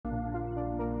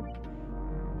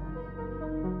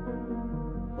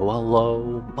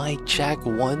Hello, mic check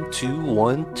 1 2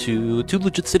 1 2. Too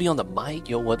Legit City on the mic.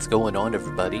 Yo, what's going on,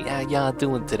 everybody? How y'all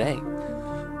doing today?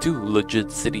 Too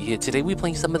Legit City here. Today we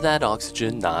playing some of that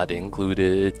Oxygen Not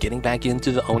Included, getting back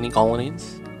into the Oni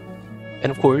colonies.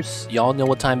 And of course, y'all know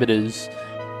what time it is.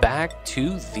 Back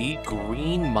to the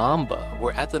Green Mamba,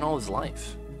 where Ethanol is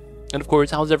life. And of course,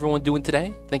 how's everyone doing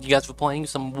today? Thank you guys for playing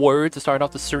some Word to start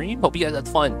off the stream. Hope you guys had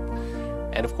fun.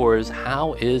 And of course,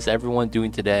 how is everyone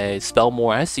doing today?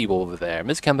 Spellmore, I see you over there.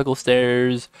 Miss Chemical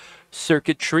Stairs,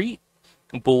 Circuitry,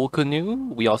 Bull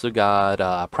Canoe. We also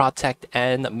got Protect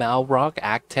and Malrock,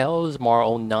 Actels,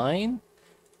 Mar09.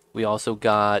 We also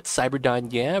got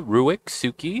Cyberdyne, yeah, Ruik,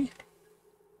 Suki.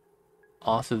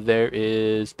 Also, there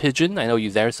is Pigeon. I know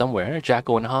you're there somewhere.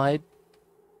 Jacko and Hyde.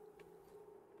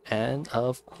 And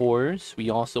of course, we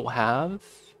also have...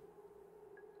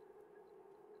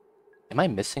 Am I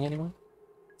missing anyone?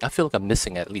 I feel like I'm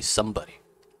missing at least somebody.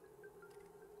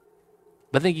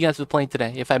 But thank you guys for playing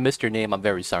today. If I missed your name, I'm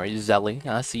very sorry. Zelly,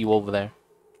 I see you over there.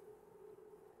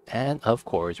 And of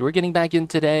course, we're getting back in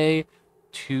today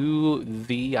to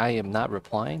the... I am not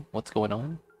replying. What's going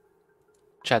on?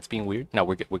 Chat's being weird. No,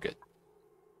 we're good. We're good.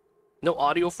 No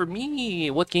audio for me.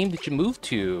 What game did you move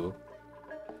to?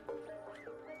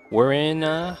 We're in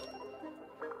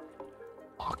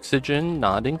Oxygen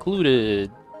Not Included.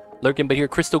 Lurking but here,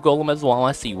 Crystal Golem as well.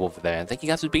 I see you over there. Thank you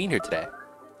guys for being here today.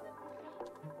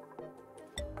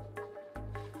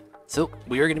 So,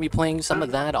 we are going to be playing some of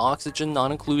that Oxygen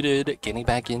Not Included, getting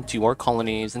back into our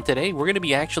colonies. And today, we're going to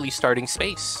be actually starting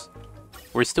space.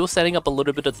 We're still setting up a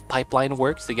little bit of pipeline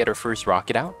works to get our first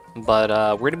rocket out. But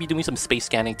we're going to be doing some space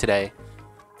scanning today.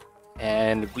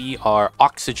 And we are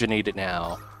oxygenated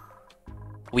now.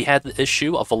 We had the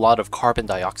issue of a lot of carbon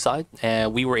dioxide,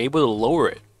 and we were able to lower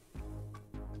it.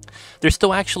 There's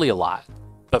still actually a lot,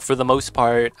 but for the most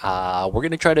part, we're going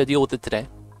to try to deal with it today.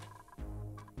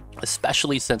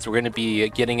 Especially since we're going to be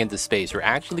getting into space. We're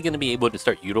actually going to be able to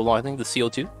start utilizing the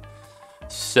CO2.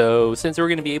 So since we're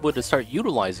going to be able to start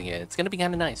utilizing it, it's going to be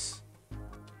kind of nice.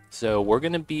 So we're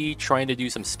going to be trying to do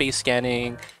some space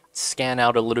scanning, scan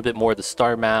out a little bit more of the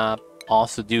star map,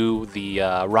 also do the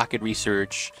rocket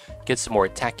research, get some more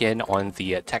tech in on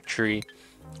the tech tree.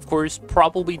 Of course,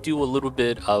 probably do a little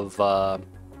bit of...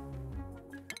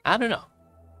 I don't know.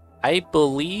 I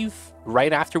believe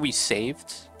right after we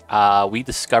saved, we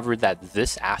discovered that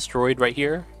this asteroid right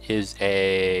here is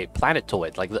a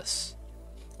planetoid like this.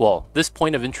 Well, this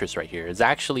point of interest right here is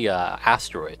actually an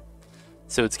asteroid.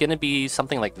 So it's going to be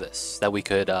something like this that we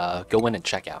could go in and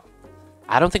check out.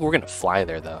 I don't think we're going to fly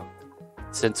there though,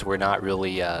 since we're not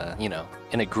really, you know,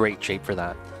 in a great shape for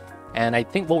that. And I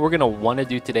think what we're going to want to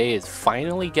do today is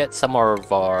finally get some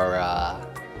of our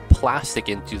plastic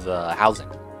into the housing.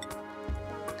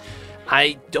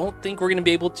 I don't think we're going to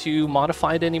be able to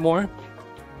modify it anymore.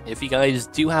 If you guys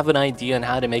do have an idea on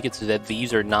how to make it so that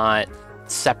these are not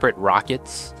separate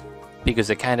rockets, because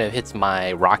it kind of hits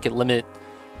my rocket limit,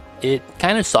 it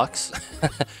kind of sucks.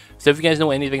 So if you guys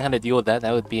know anything how to deal with that,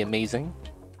 that would be amazing.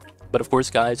 But of course,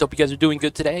 guys, hope you guys are doing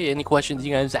good today. Any questions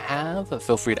you guys have,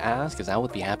 feel free to ask, because I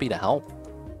would be happy to help.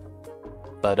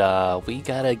 But we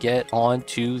gotta get on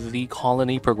to the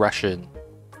colony progression.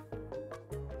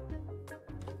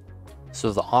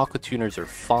 So the aqua tuners are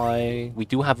fine. We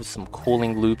do have some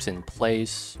cooling loops in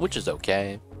place, which is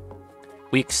okay.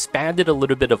 We expanded a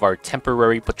little bit of our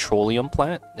temporary petroleum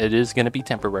plant. It is going to be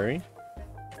temporary.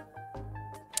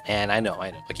 And I know,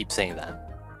 I keep saying that.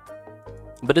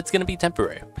 But it's going to be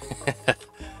temporary.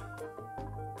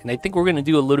 And I think we're going to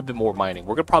do a little bit more mining.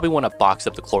 We're going to probably want to box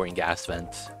up the chlorine gas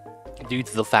vent, due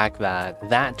to the fact that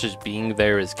that just being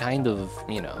there is kind of,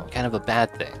 you know, kind of a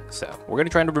bad thing. So we're going to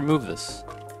try to remove this.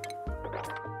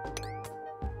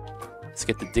 Let's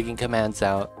get the digging commands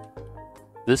out.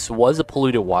 This was a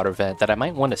polluted water vent that I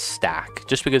might want to stack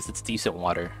just because it's decent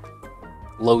water.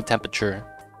 Low temperature.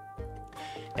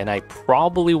 And I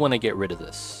probably want to get rid of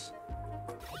this.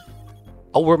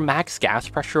 Oh, we're max gas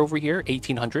pressure over here,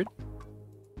 1800.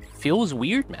 Feels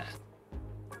weird, man.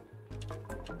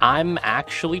 I'm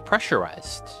actually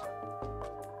pressurized.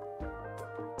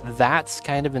 That's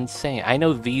kind of insane. I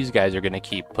know these guys are going to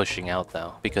keep pushing out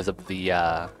though because of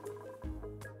the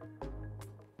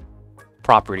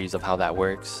properties of how that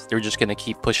works. They're just gonna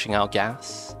keep pushing out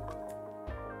gas,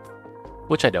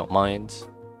 which I don't mind,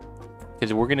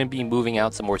 because we're gonna be moving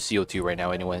out some more CO2 right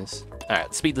now anyways. All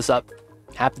right, speed this up.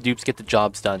 Have the dupes get the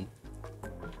jobs done.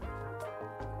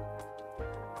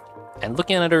 And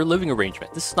looking at our living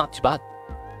arrangement, this is not too bad.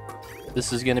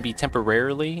 This is gonna be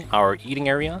temporarily our eating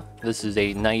area. This is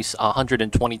a nice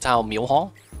 120 tile meal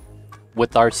hall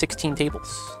with our 16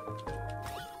 tables.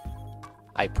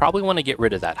 I probably want to get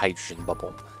rid of that hydrogen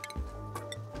bubble.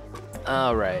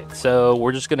 Alright, so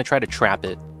we're just going to try to trap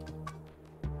it.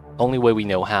 Only way we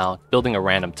know how. Building a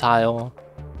random tile.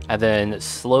 And then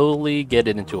slowly get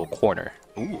it into a corner.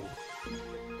 Ooh.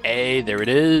 Hey, there it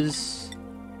is.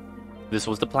 This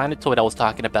was the planetoid I was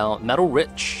talking about. Metal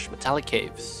rich. Metallic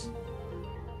caves.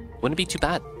 Wouldn't be too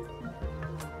bad.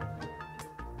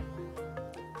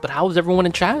 But how is everyone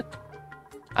in chat?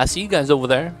 I see you guys over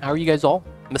there. How are you guys all?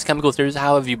 Miss Chemical Theories,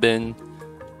 how have you been?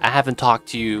 I haven't talked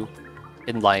to you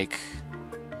in like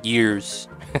years.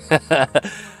 How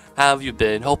have you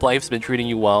been? Hope life's been treating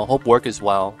you well. Hope work is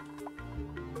well.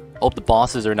 Hope the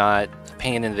bosses are not a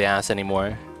pain in the ass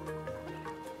anymore.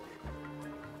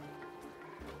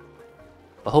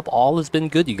 I hope all has been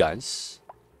good, you guys.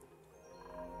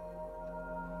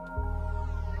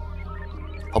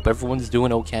 Hope everyone's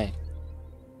doing okay.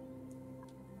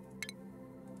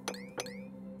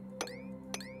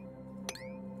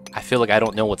 I feel like I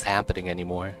don't know what's happening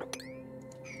anymore.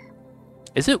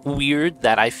 Is it weird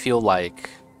that I feel like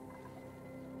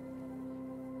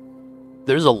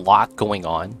there's a lot going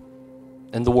on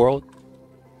in the world?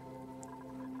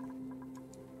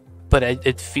 But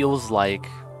it feels like,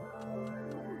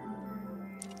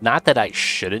 not that I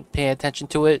shouldn't pay attention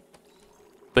to it,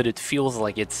 but it feels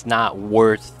like it's not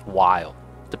worthwhile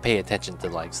to pay attention to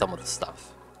like some of the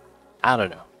stuff. I don't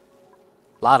know.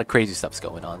 A lot of crazy stuff's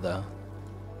going on though.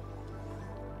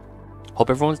 Hope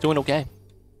everyone's doing okay.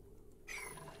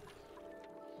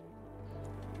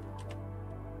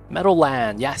 Metal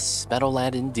land, yes, metal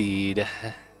land indeed.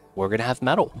 We're gonna have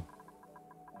metal.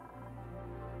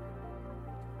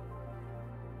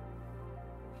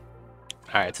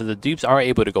 Alright, so the dupes are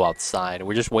able to go outside.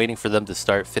 We're just waiting for them to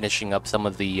start finishing up some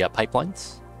of the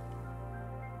pipelines.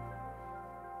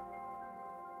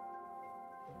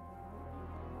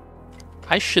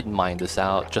 I shouldn't mind this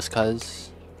out just cause.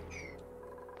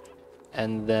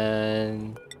 And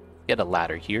then get a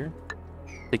ladder here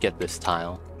to get this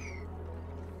tile.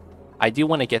 I do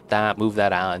want to get that, move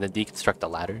that out, and then deconstruct the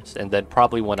ladders. And then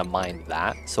probably want to mine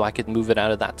that so I could move it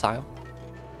out of that tile.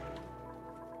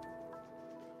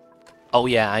 Oh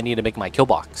yeah, I need to make my kill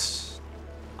box.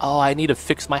 Oh, I need to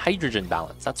fix my hydrogen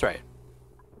balance. That's right.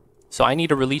 So I need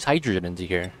to release hydrogen into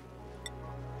here.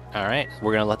 Alright,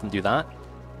 we're going to let them do that.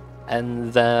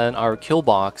 And then our kill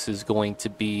box is going to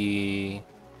be...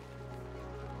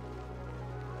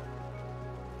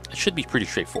 It should be pretty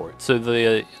straightforward. So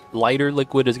the lighter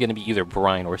liquid is going to be either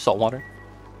brine or salt water.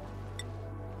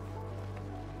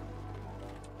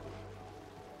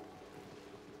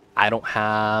 I don't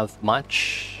have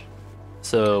much,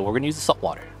 so we're going to use the salt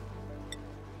water.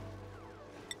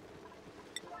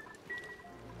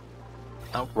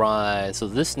 Alright, so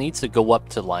this needs to go up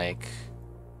to like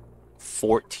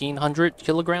 1,400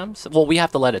 kilograms. Well, we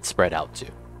have to let it spread out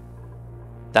too.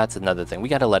 That's another thing. We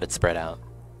got to let it spread out.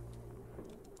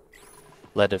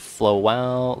 Let it flow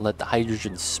out. Let the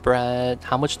hydrogen spread.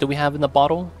 How much do we have in the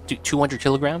bottle? 200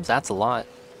 kilograms? That's a lot.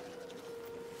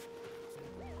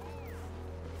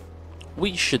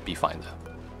 We should be fine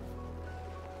though.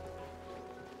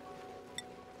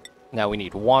 Now we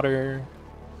need water.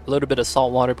 A little bit of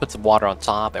salt water. Put some water on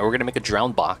top. And we're going to make a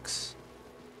drown box.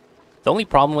 The only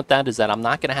problem with that is that I'm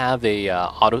not going to have a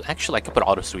auto... Actually, I could put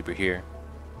auto sweeper here.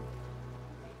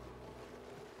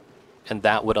 And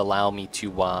that would allow me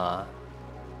to...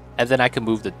 And then I can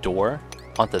move the door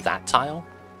onto that tile.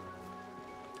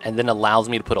 And then allows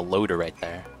me to put a loader right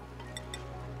there.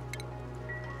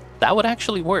 That would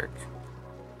actually work.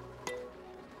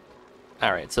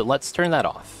 Alright, so let's turn that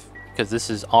off. Because this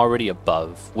is already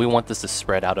above. We want this to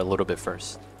spread out a little bit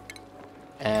first.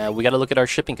 And we got to look at our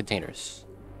shipping containers.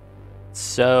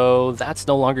 So that's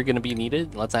no longer going to be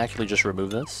needed. Let's actually just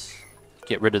remove this.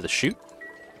 Get rid of the chute.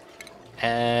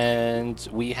 And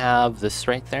we have this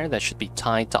right there that should be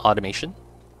tied to automation.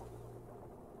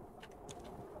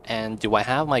 And do I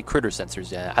have my critter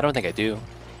sensors yet? I don't think I do.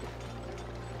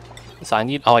 So I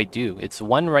need... Oh, I do. It's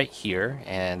one right here,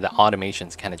 and the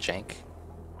automation's kind of jank.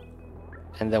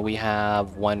 And then we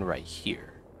have one right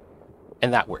here.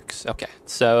 And that works. Okay,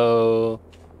 so...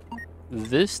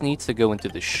 This needs to go into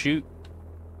the chute.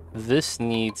 This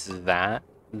needs that.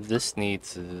 This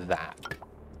needs that.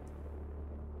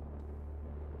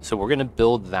 So we're going to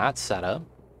build that setup.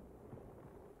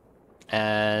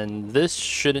 And this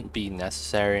shouldn't be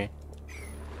necessary.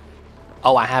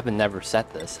 Oh, I haven't never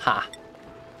set this. Ha!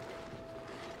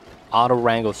 Auto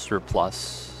wrangle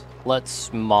surplus.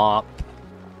 Let's mop.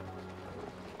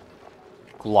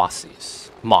 Glossies.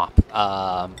 Mop.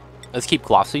 Let's keep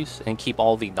glossies and keep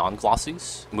all the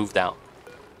non-glossies moved out.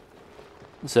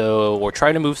 So we're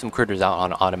trying to move some critters out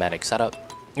on automatic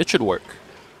setup. It should work.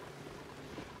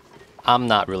 I'm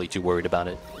not really too worried about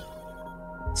it.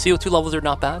 CO2 levels are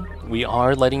not bad. We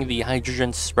are letting the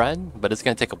hydrogen spread, but it's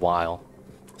going to take a while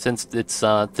since it's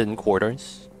thin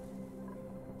quarters.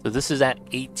 So this is at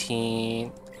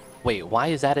 18. Wait, why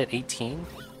is that at 18?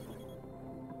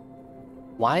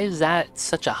 Why is that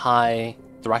such a high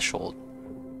threshold?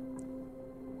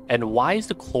 And why is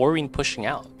the chlorine pushing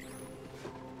out?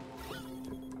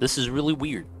 This is really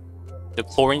weird. The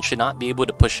chlorine should not be able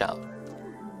to push out.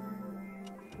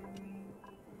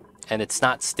 And it's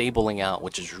not stabling out,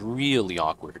 which is really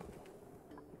awkward.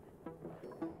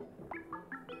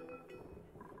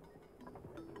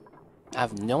 I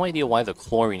have no idea why the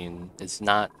chlorine is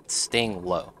not staying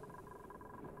low,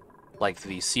 like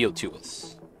the CO2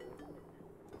 is.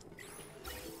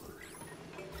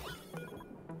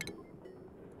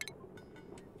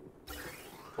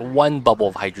 One bubble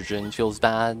of hydrogen feels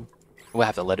bad. We'll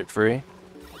have to let it free.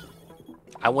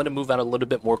 I want to move out a little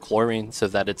bit more chlorine so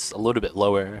that it's a little bit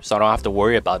lower, so I don't have to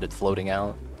worry about it floating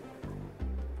out.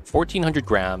 1,400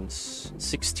 grams,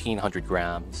 1,600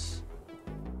 grams.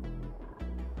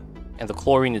 And the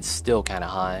chlorine is still kind of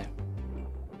high.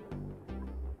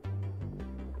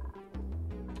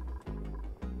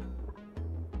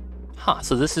 Huh,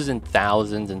 so this is in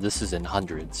thousands and this is in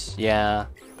hundreds. Yeah.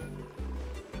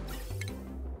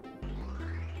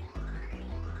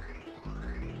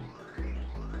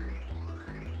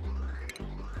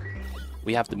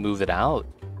 We have to move it out.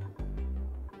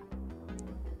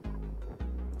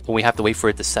 But we have to wait for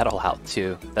it to settle out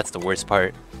too. That's the worst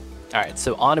part. Alright,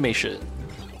 so automation.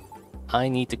 I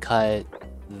need to cut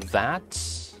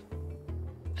that.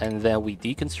 And then we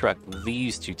deconstruct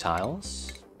these two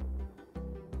tiles.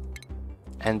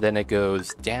 And then it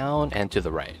goes down and to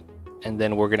the right. And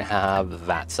then we're going to have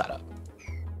that set up.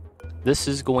 This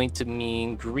is going to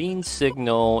mean green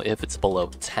signal if it's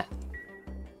below 10.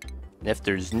 And if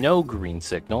there's no green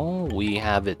signal, we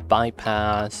have it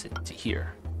bypass into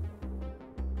here.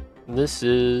 This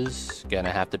is gonna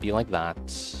have to be like that,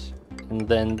 and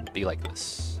then be like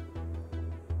this.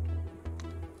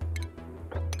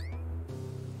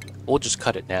 We'll just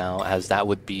cut it now, as that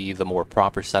would be the more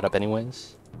proper setup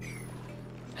anyways.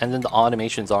 And then the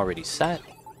automation's already set.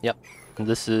 Yep, and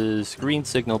this is green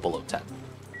signal below 10.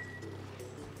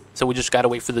 So we just gotta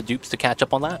wait for the dupes to catch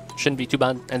up on that. Shouldn't be too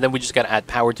bad. And then we just gotta add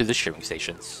power to the shipping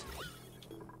stations.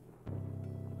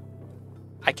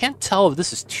 I can't tell if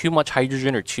this is too much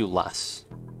hydrogen or too less.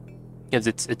 Because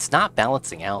it's not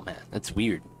balancing out, man. It's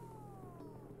weird.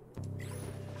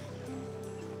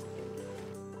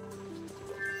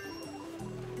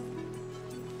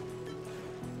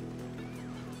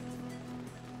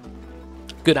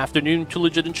 Good afternoon, to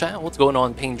Legit in chat. What's going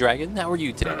on, Pain Dragon? How are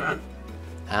you today?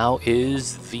 How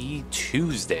is the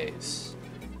Tuesdays?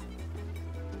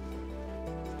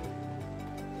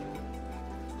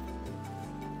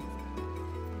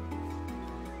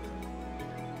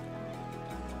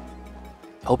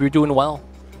 Hope you're doing well.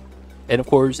 And of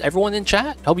course, everyone in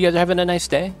chat, hope you guys are having a nice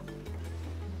day.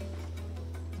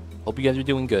 Hope you guys are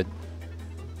doing good.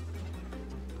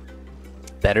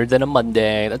 Better than a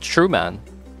Monday. That's true, man.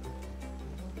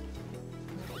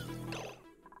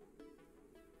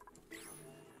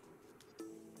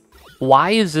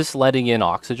 Why is this letting in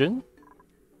oxygen?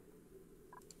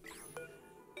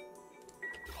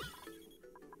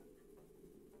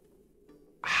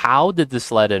 How did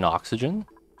this let in oxygen?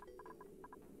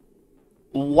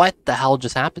 What the hell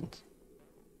just happened?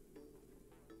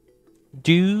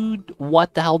 Dude,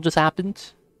 what the hell just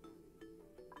happened?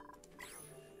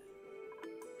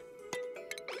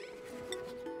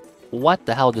 What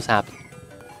the hell just happened?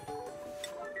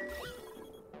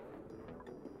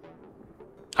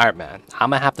 Alright, man.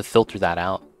 I'm gonna have to filter that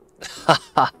out.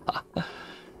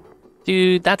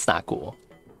 Dude, that's not cool.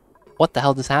 What the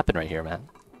hell just happened right here, man?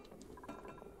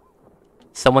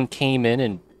 Someone came in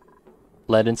and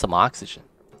let in some oxygen.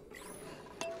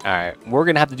 Alright, we're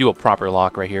gonna have to do a proper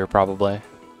lock right here, probably.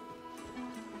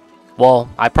 Well,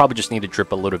 I probably just need to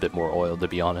drip a little bit more oil, to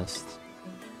be honest.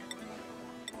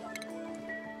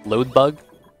 Load bug?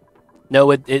 No,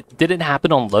 it didn't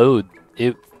happen on load.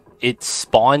 It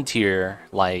spawned here,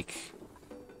 like,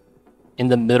 in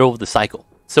the middle of the cycle.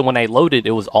 So when I loaded,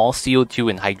 it was all CO2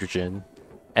 and hydrogen.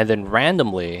 And then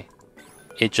randomly,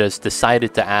 it just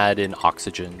decided to add in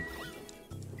oxygen.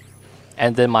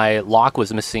 And then my lock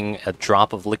was missing a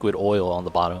drop of liquid oil on the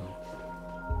bottom.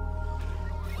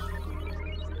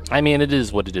 I mean, it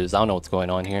is what it is. I don't know what's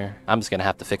going on here. I'm just gonna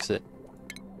have to fix it.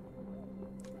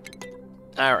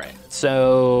 Alright,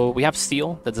 so we have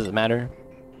steel. That doesn't matter.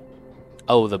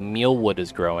 Oh, the mealwood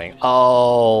is growing.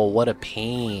 Oh, what a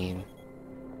pain.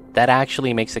 That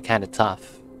actually makes it kind of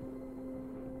tough.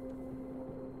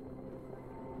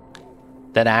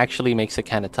 That actually makes it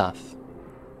kind of tough.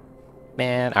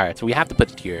 Man, alright, so we have to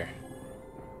put it here.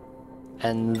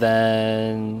 And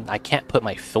then I can't put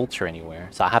my filter anywhere,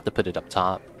 so I have to put it up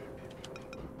top.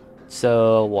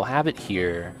 So we'll have it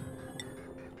here.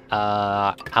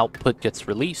 Output gets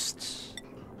released.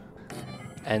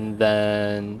 And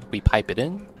then we pipe it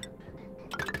in.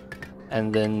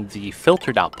 And then the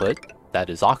filtered output, that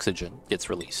is oxygen, gets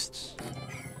released.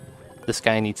 This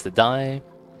guy needs to die.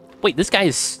 Wait, this guy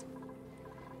is...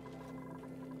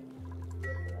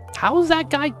 How is that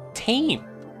guy tame?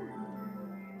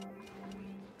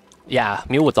 Yeah,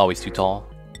 Mulewood's always too tall.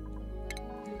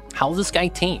 How is this guy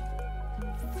tame?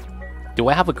 Do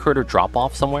I have a critter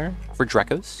drop-off somewhere for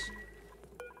Drekos?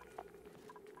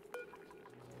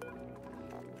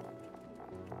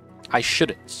 I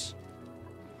shouldn't.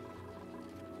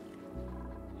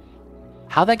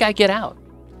 How'd that guy get out?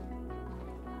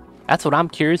 That's what I'm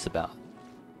curious about.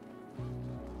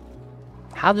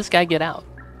 How'd this guy get out?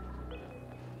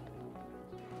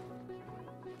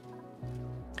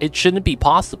 It shouldn't be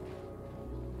possible.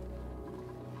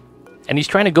 And he's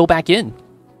trying to go back in.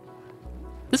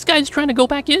 This guy's trying to go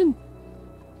back in.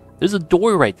 There's a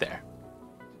door right there.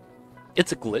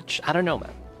 It's a glitch. I don't know,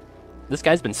 man. This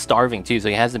guy's been starving too, so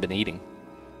he hasn't been eating.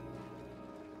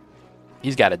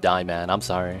 He's gotta die, man. I'm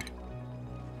sorry.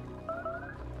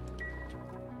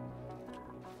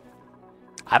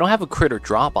 I don't have a critter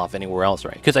drop-off anywhere else,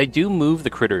 right? Because I do move the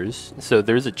critters, so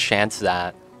there's a chance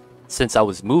that since I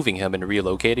was moving him and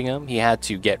relocating him, he had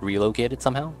to get relocated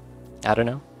somehow. I don't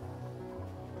know.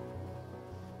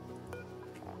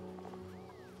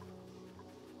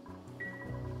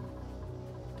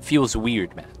 Feels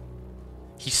weird, man.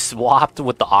 He swapped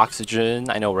with the oxygen.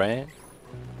 I know, right?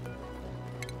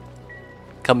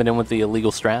 Coming in with the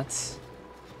illegal strats.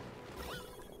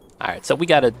 Alright, so we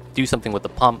gotta do something with the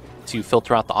pump to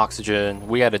filter out the oxygen.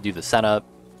 We gotta do the setup.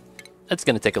 That's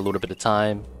gonna take a little bit of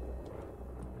time.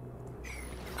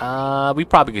 We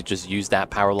probably could just use that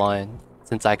power line,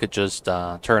 since I could just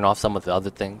turn off some of the other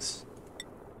things.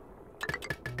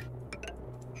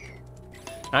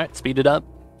 Alright, speed it up.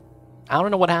 I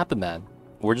don't know what happened, man.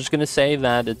 We're just gonna say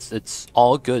that it's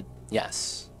all good.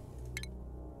 Yes.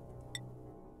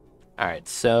 Alright,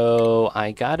 so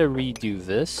I gotta redo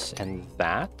this and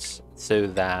that, so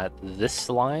that this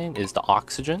line is the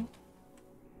oxygen,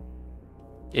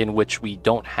 in which we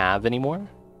don't have anymore.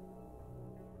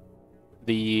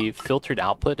 The filtered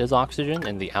output is oxygen,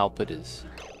 and the output is...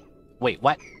 Wait,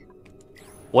 what?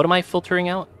 What am I filtering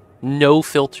out? No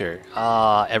filter.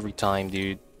 Every time,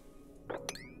 dude.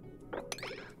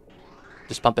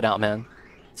 Just pump it out, man.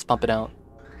 Just pump it out.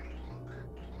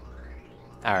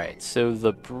 Alright, so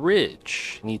the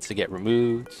bridge needs to get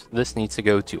removed. This needs to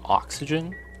go to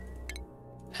oxygen.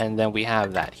 And then we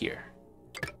have that here.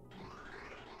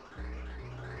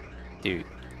 Dude.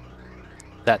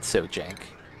 That's so jank.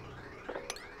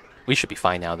 We should be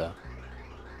fine now, though.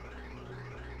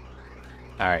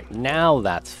 Alright, now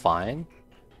that's fine.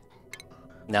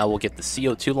 Now we'll get the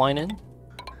CO2 line in.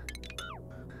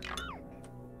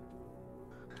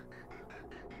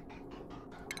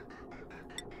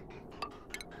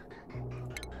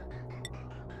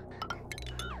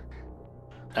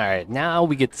 Alright, now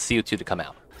we get the CO2 to come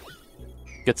out.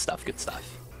 Good stuff, good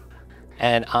stuff.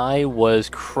 And I was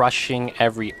crushing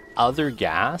every other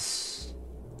gas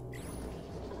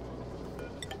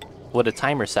with a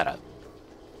timer setup.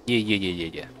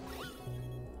 Yeah.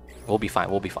 We'll be fine,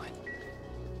 we'll be fine.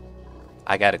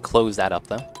 I gotta close that up,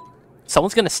 though.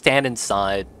 Someone's gonna stand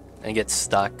inside and get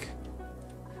stuck.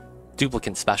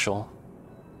 Duplicate special.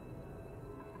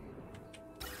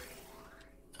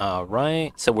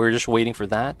 Alright, so we're just waiting for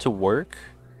that to work.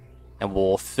 And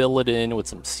we'll fill it in with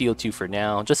some CO2 for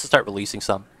now, just to start releasing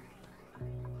some.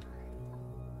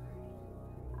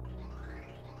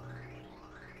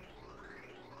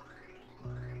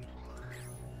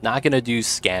 Not gonna do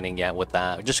scanning yet with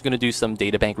that. We're just gonna do some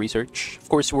data bank research. Of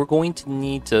course, we're going to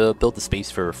need to build the space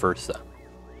for first, though.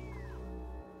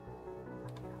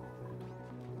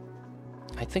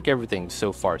 I think everything's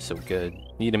so far so good.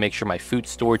 Need to make sure my food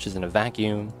storage is in a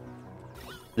vacuum.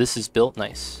 This is built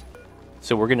nice.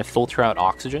 So we're gonna filter out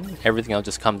oxygen. Everything else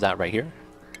just comes out right here.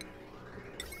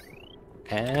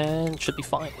 And should be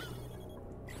fine.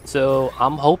 So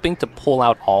I'm hoping to pull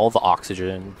out all the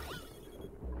oxygen.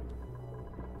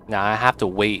 Now I have to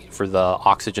wait for the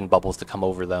oxygen bubbles to come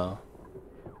over, though.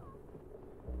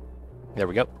 There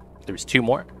we go. There's 2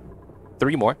 more.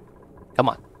 3 more. Come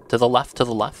on. To the left, to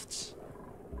the left.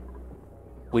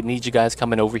 We need you guys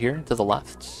coming over here to the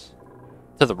left.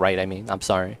 To the right, I mean. I'm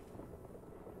sorry.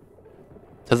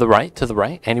 To the right, to the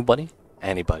right. Anybody?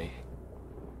 Anybody.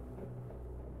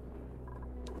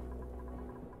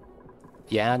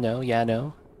 Yeah, no, yeah,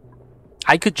 no.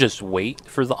 I could just wait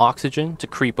for the oxygen to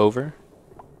creep over.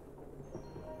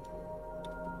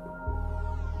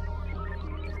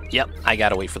 Yep, I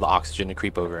gotta wait for the oxygen to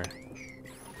creep over.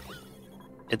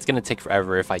 It's gonna take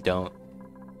forever if I don't.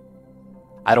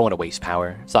 I don't want to waste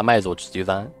power, so I might as well just do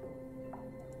that.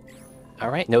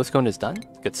 Alright, nose cone is done.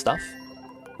 Good stuff.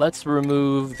 Let's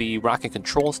remove the rocket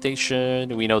control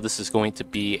station. We know this is going to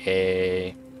be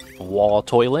a wall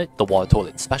toilet, the wall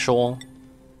toilet special.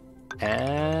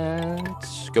 And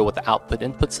go with the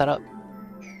output-input setup.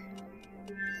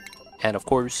 And of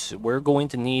course, we're going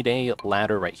to need a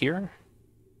ladder right here.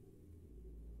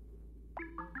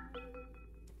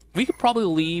 We could probably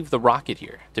leave the rocket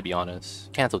here, to be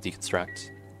honest. Cancel deconstruct.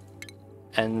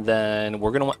 And then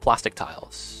we're going to want plastic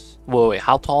tiles. Whoa, wait,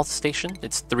 how tall is the station?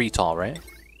 It's 3 tall, right?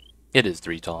 It is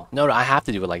 3 tall. No, I have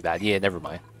to do it like that. Yeah, never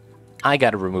mind. I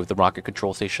gotta remove the rocket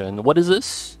control station. What is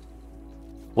this?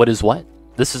 What is what?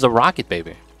 This is a rocket,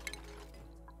 baby.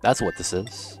 That's what this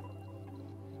is.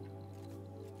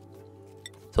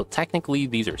 So technically,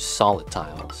 these are solid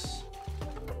tiles.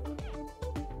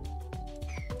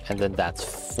 And then that's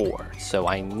 4. So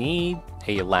I need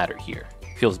a ladder here.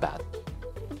 Feels bad.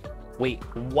 Wait,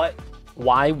 what?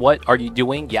 Why? What are you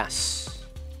doing? Yes.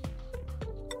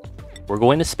 We're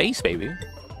going to space, baby.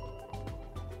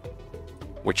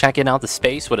 We're checking out the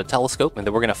space with a telescope, and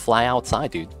then we're going to fly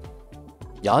outside, dude.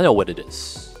 Y'all know what it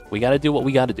is. We got to do what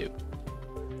we got to do.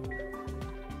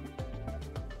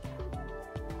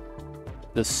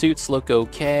 The suits look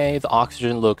okay. The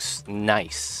oxygen looks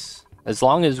nice. As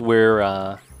long as we're,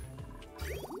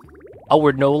 Oh,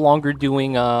 we're no longer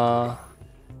doing, Oh,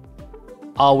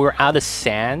 we're out of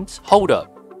sand? Hold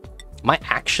up. Am I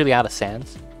actually out of sand?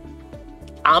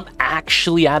 I'm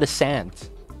actually out of sand.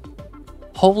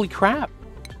 Holy crap.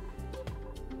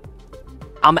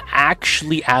 I'm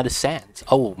actually out of sand.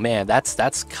 Oh, man,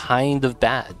 that's kind of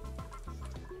bad.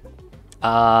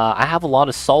 I have a lot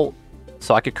of salt,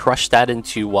 so I could crush that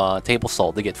into table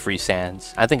salt to get free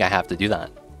sands. I think I have to do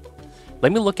that.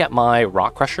 Let me look at my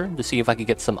rock crusher to see if I could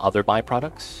get some other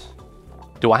byproducts.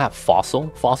 Do I have fossil?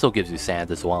 Fossil gives you sand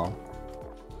as well.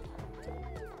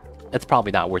 It's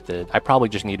probably not worth it. I probably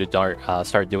just need to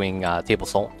start doing table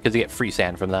salt because you get free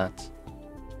sand from that.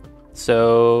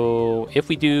 So if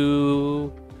we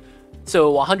do...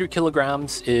 So 100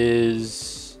 kilograms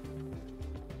is...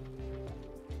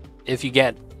 If you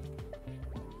get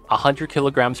 100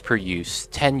 kilograms per use,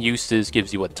 10 uses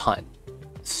gives you a ton.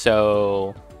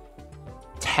 So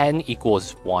 10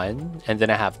 equals 1, and then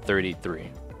I have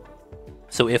 33.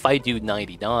 So if I do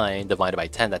 99 divided by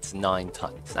 10, that's 9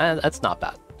 tons. That's not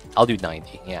bad. I'll do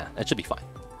 90. Yeah, that should be fine.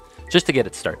 Just to get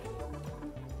it started.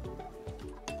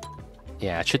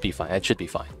 Yeah, it should be fine. It should be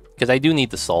fine. Because I do need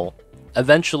the salt.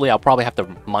 Eventually, I'll probably have to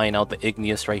mine out the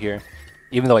igneous right here.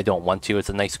 Even though I don't want to. It's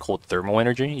a nice cold thermal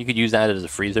energy. You could use that as a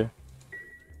freezer.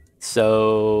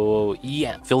 So,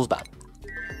 yeah, feels bad.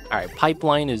 Alright,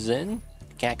 pipeline is in.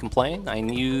 Can't complain. I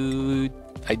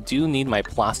do need my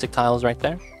plastic tiles right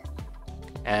there.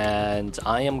 And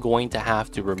I am going to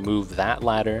have to remove that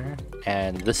ladder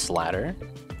and this ladder.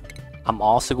 I'm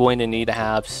also going to need to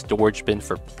have storage bin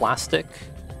for plastic.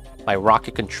 My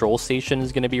rocket control station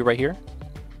is going to be right here.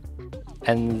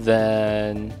 And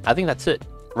then I think that's it.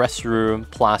 Restroom,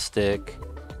 plastic.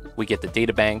 We get the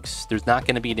data banks. There's not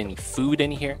going to be any food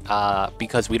in here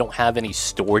because we don't have any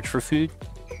storage for food.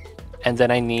 And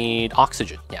then I need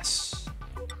oxygen. Yes.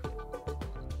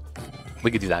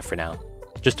 We could do that for now.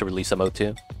 Just to release some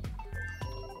O2.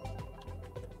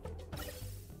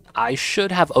 I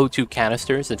should have O2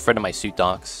 canisters in front of my suit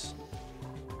docks.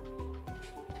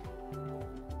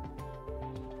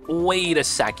 Wait a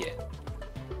second.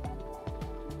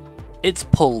 It's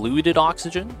polluted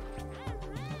oxygen?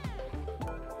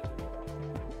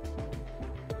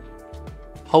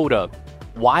 Hold up.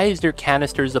 Why is there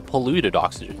canisters of polluted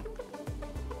oxygen?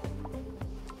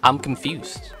 I'm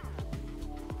confused.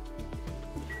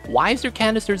 Why is there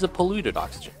canisters of polluted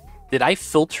oxygen? Did I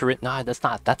filter it? Nah, that's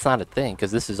not a thing,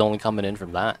 because this is only coming in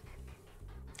from that.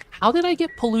 How did I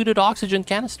get polluted oxygen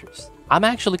canisters? I'm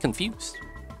actually confused.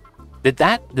 Did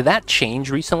that change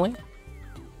recently?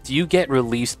 Do you get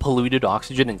released polluted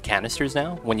oxygen in canisters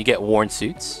now when you get worn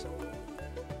suits?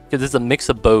 Because it's a mix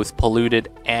of both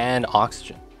polluted and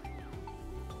oxygen.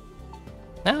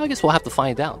 Now I guess we'll have to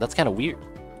find out. That's kind of weird.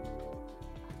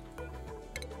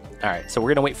 Alright, so we're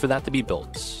going to wait for that to be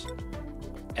built.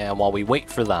 And while we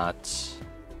wait for that...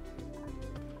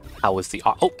 How is the...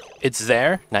 Oh, it's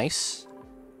there. Nice.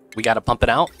 We got to pump it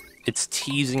out. It's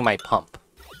teasing my pump.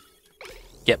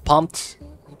 Get pumped.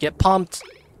 Get pumped.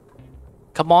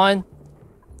 Come on.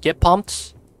 Get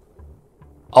pumped.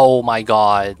 Oh my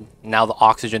god. Now the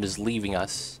oxygen is leaving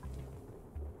us.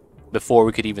 Before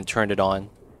we could even turn it on.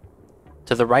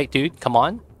 To the right, dude. Come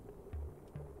on.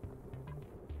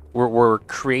 We're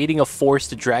creating a force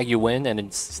to drag you in, and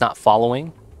it's not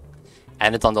following.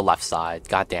 And it's on the left side.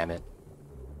 God damn it.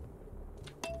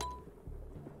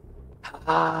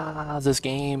 Ah, this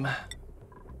game.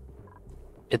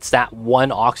 It's that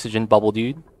one oxygen bubble,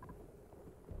 dude.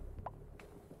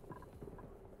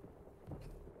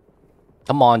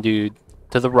 Come on, dude.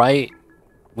 To the right.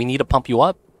 We need to pump you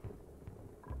up.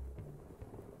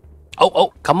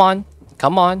 Oh, come on.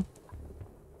 Come on.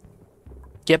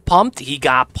 Get pumped. He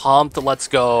got pumped. Let's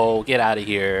go. Get out of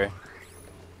here.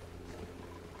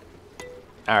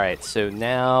 Alright, so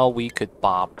now we could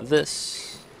pop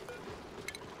this.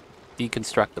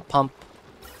 Deconstruct the pump.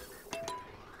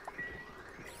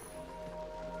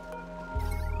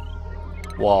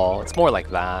 Well, it's more like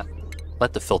that.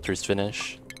 Let the filters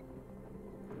finish.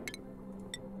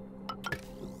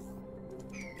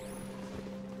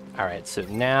 Alright, so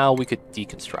now we could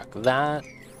deconstruct that.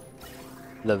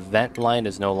 The vent line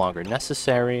is no longer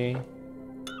necessary.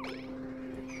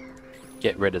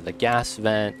 Get rid of the gas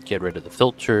vent, get rid of the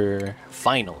filter.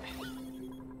 Finally.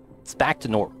 It's back to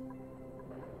normal.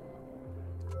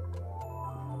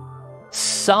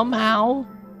 Somehow,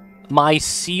 my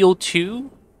CO2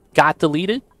 got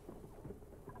deleted?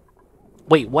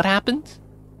 Wait, what happened?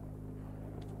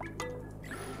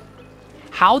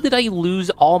 How did I lose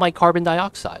all my carbon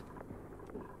dioxide?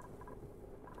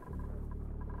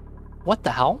 What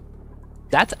the hell?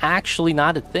 That's actually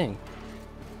not a thing.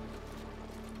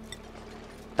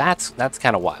 That's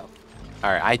kind of wild.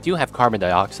 Alright, I do have carbon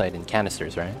dioxide in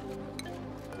canisters, right?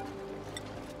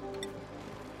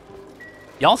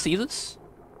 Y'all see this?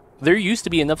 There used to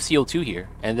be enough CO2 here,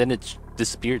 and then it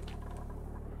disappeared.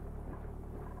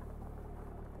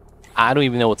 I don't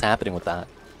even know what's happening with that.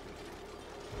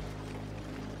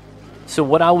 So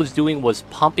what I was doing was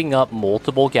pumping up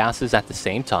multiple gases at the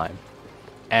same time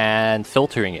and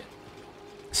filtering it.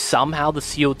 Somehow the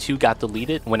CO2 got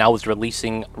deleted when I was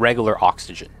releasing regular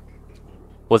oxygen.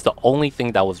 Was the only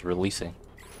thing that was releasing.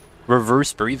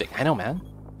 Reverse breathing. I know, man.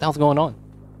 What the hell's going on?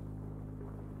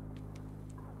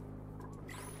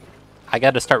 I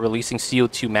gotta start releasing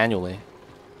CO2 manually.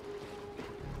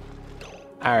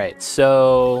 Alright,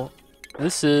 so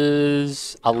this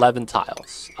is 11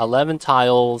 tiles. 11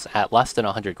 tiles at less than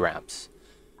 100 grams.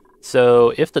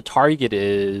 So if the target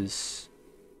is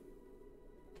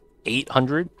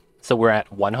 800, so we're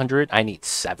at 100, I need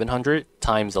 700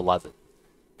 times 11.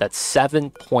 That's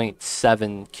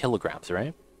 7.7 kilograms,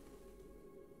 right?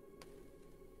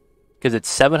 Because it's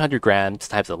 700 grams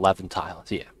times 11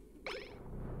 tiles, yeah.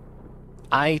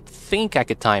 I think I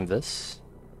could time this.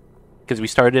 Because we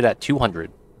started at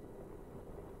 200.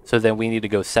 So then we need to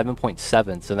go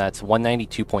 7.7, so that's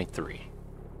 192.3.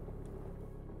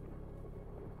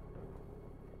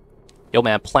 Yo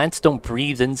man, plants don't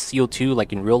breathe in CO2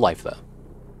 like in real life though.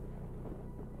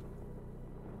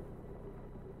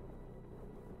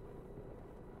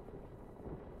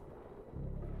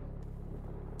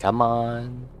 Come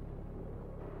on.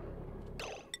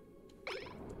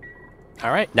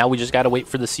 Alright, now we just gotta wait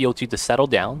for the CO2 to settle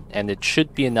down, and it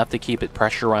should be enough to keep it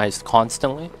pressurized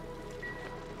constantly.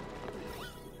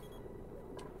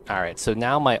 Alright, so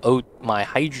now my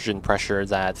hydrogen pressure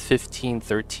is at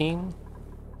 1513.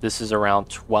 This is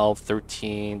around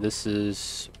 1213. This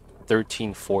is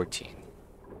 1314.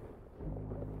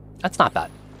 That's not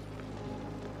bad.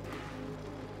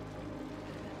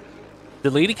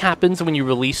 Deleting happens when you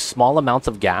release small amounts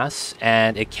of gas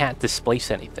and it can't displace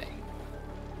anything.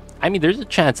 I mean, there's a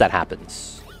chance that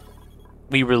happens.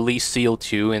 We release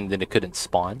CO2 and then it couldn't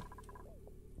spawn.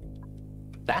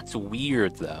 That's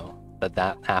weird, though,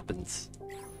 that happens.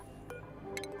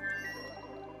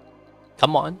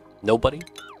 Come on, nobody.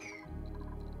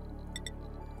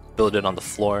 Build it on the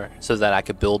floor so that I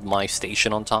could build my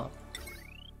station on top.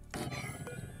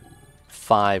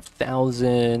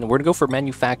 5,000. We're gonna go for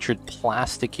manufactured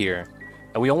plastic here.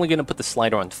 And we're only gonna put the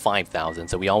slider on 5,000,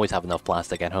 so we always have enough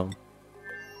plastic at home.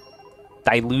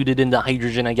 Diluted into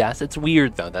hydrogen, I guess. It's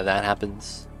weird, though, that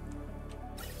happens.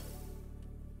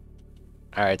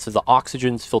 Alright, so the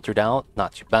oxygen's filtered out.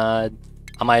 Not too bad.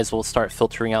 I might as well start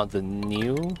filtering out the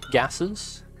new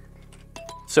gases.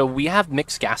 So we have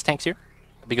mixed gas tanks here,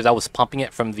 because I was pumping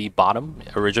it from the bottom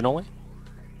originally.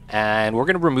 And we're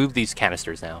going to remove these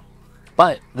canisters now.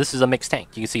 But this is a mixed tank.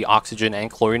 You can see oxygen and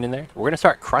chlorine in there. We're going to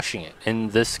start crushing it in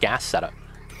this gas setup.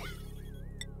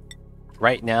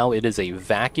 Right now it is a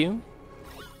vacuum,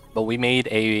 but we made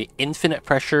a infinite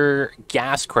pressure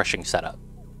gas crushing setup.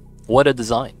 What a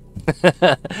design.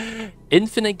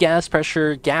 Infinite gas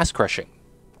pressure, gas crushing.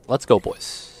 Let's go,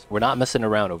 boys. We're not messing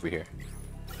around over here.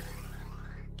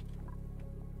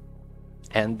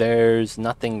 And there's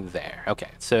nothing there. Okay,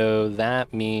 so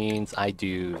that means I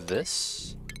do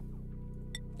this.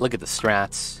 Look at the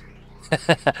strats.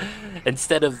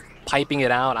 Instead of piping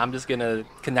it out, I'm just gonna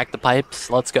connect the pipes.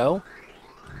 Let's go.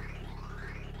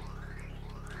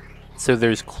 So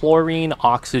there's chlorine,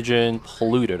 oxygen,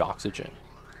 polluted oxygen.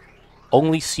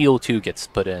 Only CO2 gets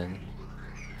put in.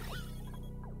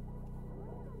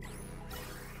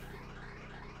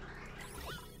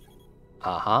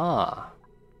 Aha.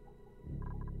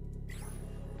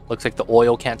 Looks like the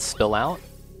oil can't spill out.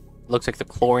 Looks like the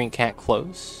chlorine can't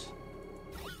close.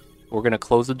 We're gonna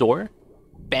close the door.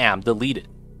 Bam, delete it.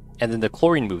 And then the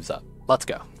chlorine moves up. Let's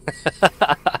go.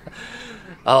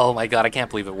 Oh my god, I can't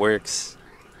believe it works.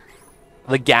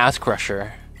 The gas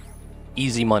crusher.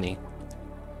 Easy money.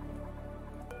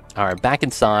 Alright, back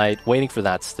inside. Waiting for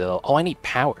that still. Oh, I need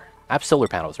power. I have solar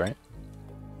panels, right?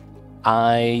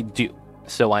 I do.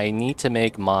 So I need to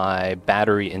make my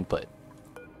battery input.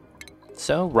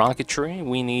 So, rocketry,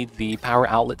 we need the power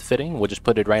outlet fitting. We'll just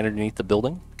put it right underneath the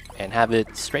building and have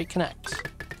it straight connect.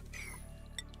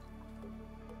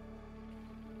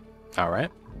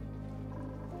 Alright.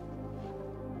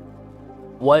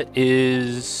 What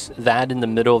is that in the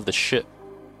middle of the ship?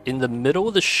 In the middle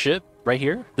of the ship, right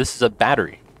here, this is a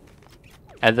battery.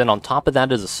 And then on top of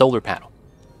that is a solar panel.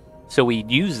 So we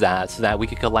use that so that we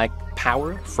could collect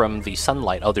power from the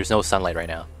sunlight. Oh, there's no sunlight right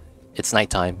now. It's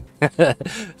nighttime.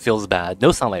 Feels bad.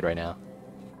 No sunlight right now.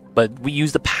 But we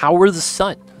use the power of the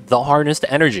sun, the harnessed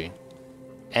energy.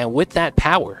 And with that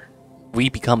power, we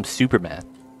become Superman.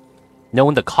 No,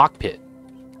 in the cockpit.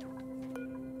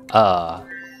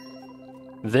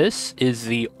 This is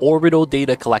the Orbital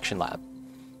Data Collection Lab.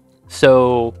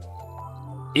 So,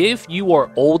 if you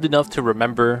are old enough to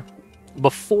remember,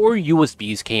 before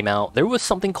USBs came out, there was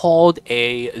something called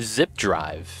a zip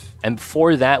drive. And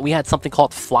before that, we had something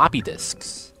called floppy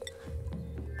disks.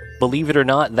 Believe it or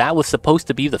not, that was supposed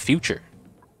to be the future.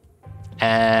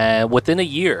 And within a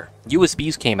year,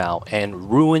 USBs came out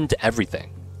and ruined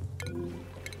everything.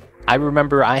 I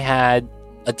remember I had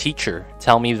a teacher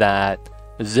tell me that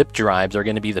zip drives are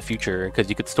going to be the future because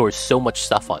you could store so much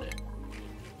stuff on it.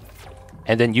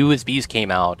 And then USBs came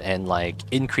out and like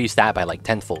increased that by like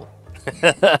tenfold.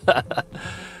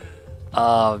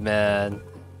 Oh man.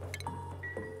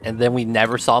 And then we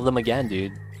never saw them again,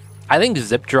 dude. I think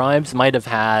zip drives might have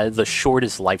had the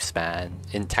shortest lifespan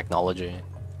in technology.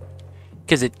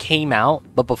 Because it came out,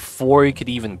 but before it could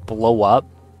even blow up,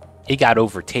 it got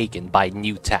overtaken by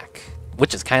new tech.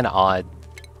 Which is kind of odd,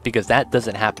 because that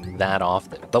doesn't happen that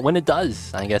often. But when it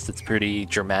does, I guess it's pretty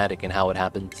dramatic in how it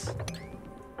happens.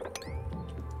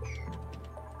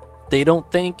 They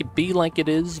don't think it be like it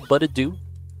is, but it do.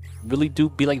 Really do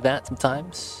be like that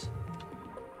sometimes.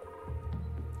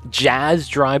 Jazz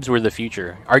drives were the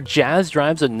future. Are jazz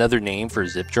drives another name for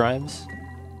zip drives?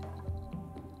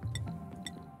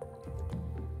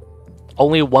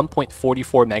 Only 1.44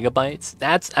 megabytes?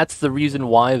 That's the reason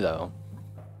why, though.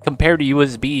 Compared to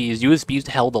USBs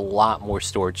held a lot more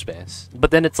storage space.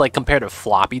 But then it's like compared to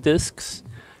floppy disks,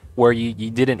 where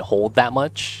you didn't hold that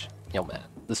much. Yo, man,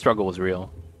 the struggle was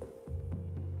real.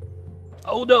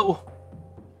 Oh, no!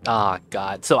 Ah,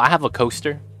 God. So I have a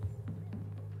coaster.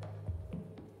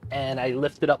 And I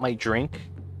lifted up my drink,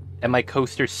 and my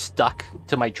coaster stuck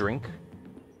to my drink.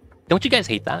 Don't you guys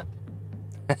hate that?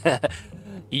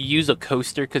 You use a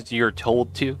coaster because you're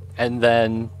told to, and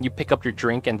then you pick up your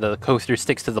drink and the coaster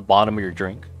sticks to the bottom of your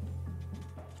drink.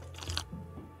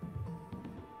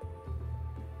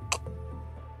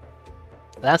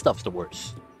 That stuff's the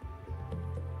worst.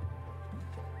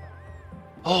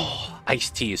 Oh,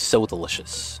 iced tea is so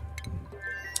delicious.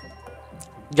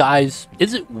 Guys,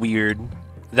 is it weird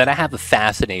that I have a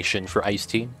fascination for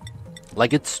iced tea?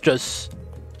 Like, it's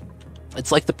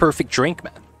like the perfect drink,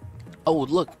 man. Oh,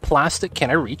 look, plastic. Can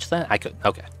I reach that? I could.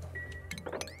 Okay.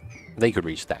 They could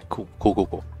reach that. Cool, cool, cool,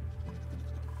 cool.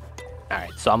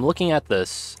 Alright, so I'm looking at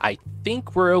this. I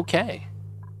think we're okay.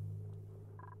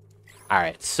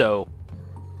 Alright, so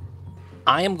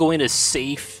I am going to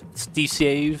desave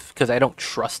because I don't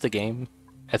trust the game.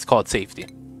 It's called safety.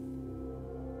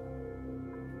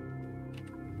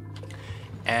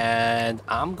 And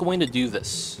I'm going to do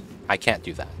this. I can't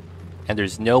do that. And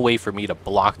there's no way for me to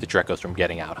block the Drekos from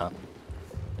getting out, huh?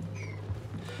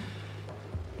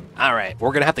 Alright,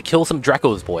 we're gonna have to kill some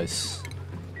Drekos, boys.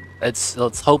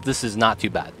 Let's hope this is not too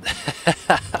bad.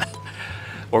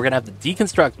 We're gonna have to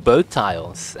deconstruct both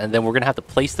tiles, and then we're gonna have to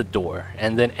place the door.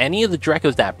 And then any of the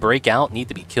Drekos that break out need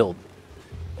to be killed.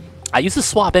 I used to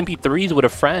swap MP3s with a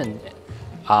friend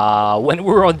when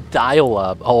we were on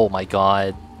dial-up. Oh my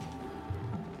god.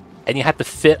 And you had to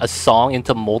fit a song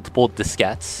into multiple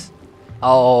diskettes.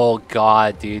 Oh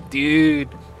god, dude. Dude.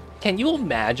 Can you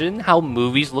imagine how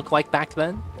movies look like back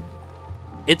then?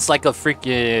 It's like a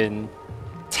freaking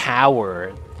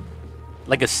tower.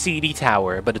 Like a CD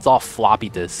tower, but it's all floppy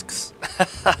disks.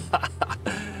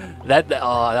 That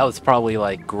was probably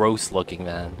like gross looking,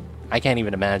 man. I can't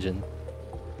even imagine.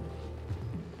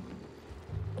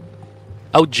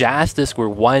 Oh, jazz disk were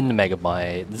 1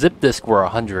 megabyte. Zip disk were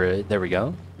 100. There we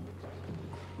go.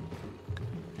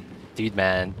 Dude,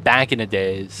 man, back in the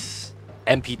days,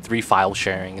 MP3 file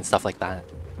sharing and stuff like that.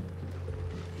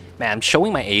 Man, I'm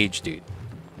showing my age, dude.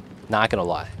 Not gonna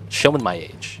lie, showing my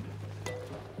age.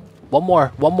 One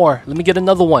more. Let me get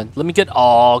another one. Let me get.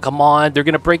 Oh, come on, they're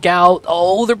gonna break out.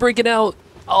 Oh, they're breaking out.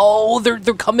 Oh, they're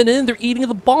coming in. They're eating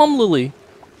the bomb lily.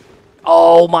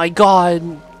 Oh my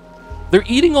god, they're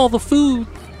eating all the food.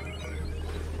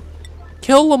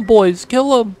 Kill them, boys.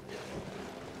 Kill them.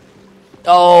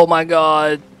 Oh my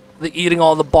god. They're eating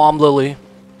all the bomb lily.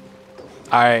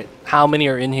 Alright, how many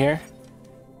are in here?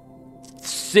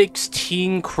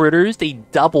 16 critters. They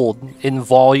doubled in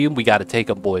volume. We gotta take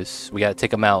them, boys. We gotta take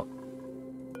them out.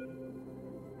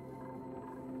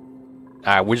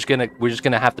 Alright, we're just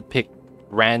gonna have to pick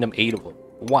random 8 of them.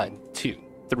 1, 2,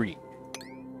 3,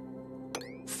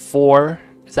 4.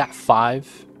 Is that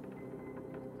 5?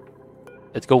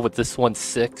 Let's go with this one,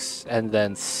 6, and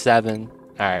then 7.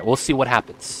 Alright, we'll see what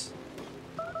happens.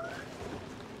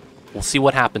 We'll see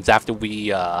what happens after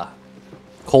we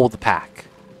cull the pack.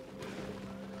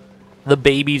 The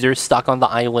babies are stuck on the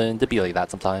island. It'd be like that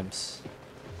sometimes.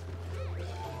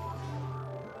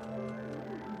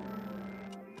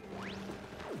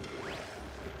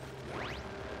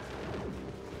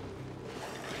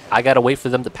 I gotta wait for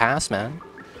them to pass, man.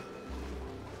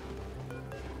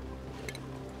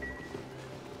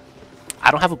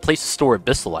 I don't have a place to store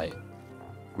Abyssalite.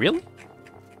 Really?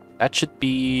 That should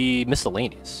be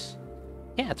miscellaneous.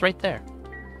 Yeah, it's right there.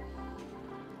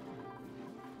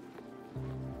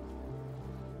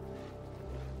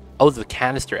 Oh, the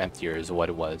canister emptier is what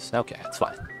it was. Okay, that's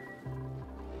fine.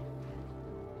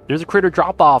 There's a critter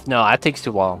drop-off. No, that takes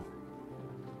too long.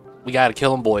 We gotta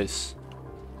kill him, boys.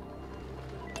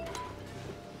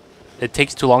 It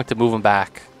takes too long to move him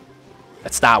back.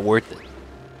 That's not worth it.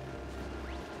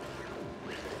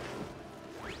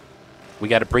 We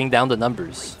gotta bring down the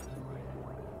numbers.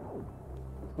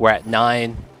 We're at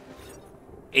 9.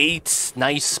 8.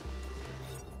 Nice.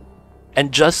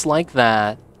 And just like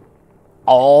that,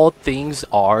 all things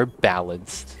are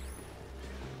balanced.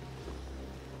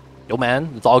 Yo,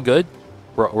 man, it's all good.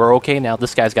 We're okay now.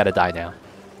 This guy's got to die now.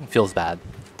 It feels bad.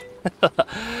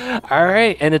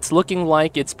 Alright, and it's looking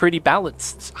like it's pretty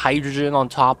balanced. Hydrogen on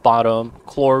top, bottom,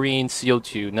 chlorine,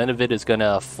 CO2. None of it is going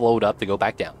to float up to go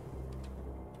back down.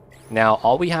 Now,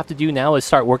 all we have to do now is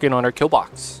start working on our kill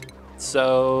box.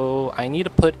 So, I need to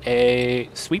put a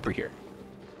sweeper here.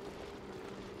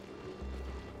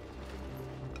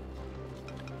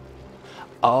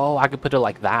 Oh, I could put it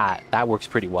like that. That works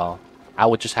pretty well. I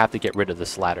would just have to get rid of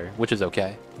this ladder, which is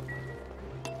okay.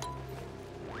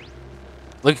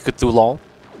 Look at Cthulhu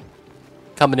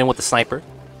coming in with the sniper.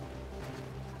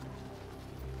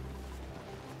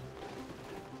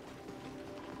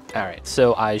 Alright,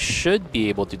 so I should be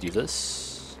able to do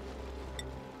this.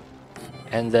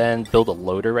 And then build a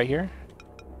loader right here.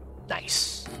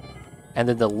 Nice. And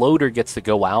then the loader gets to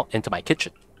go out into my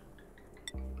kitchen.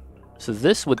 So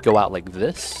this would go out like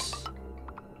this.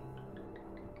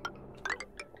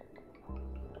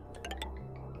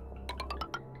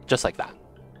 Just like that.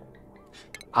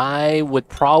 I would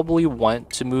probably want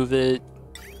to move it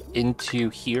into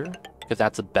here, because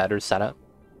that's a better setup.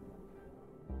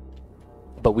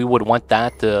 But we would want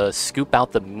that to scoop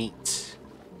out the meat.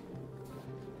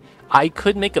 I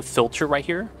could make a filter right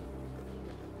here.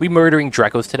 We murdering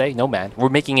Drekos today? No, man. We're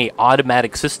making an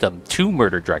automatic system to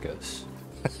murder Drekos.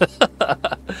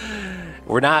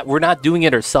 We're not doing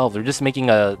it ourselves. We're just making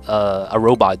a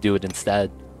robot do it instead.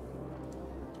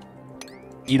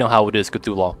 You know how it is,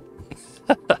 Cthulhu.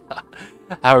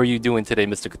 How are you doing today,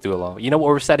 Mr. Cthulhu? You know what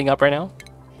we're setting up right now?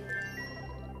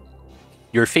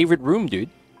 Your favorite room, dude.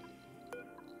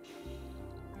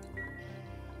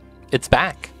 It's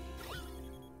back.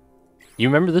 You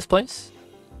remember this place?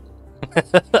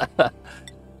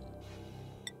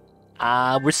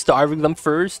 We're starving them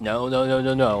first?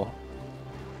 No.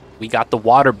 We got the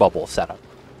water bubble set up.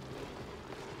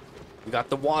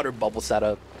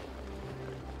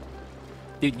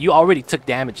 Dude, you already took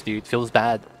damage, dude. Feels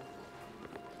bad.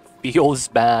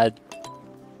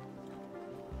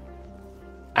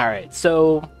 Alright,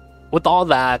 so with all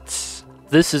that,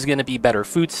 this is going to be better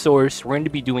food source. We're going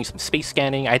to be doing some space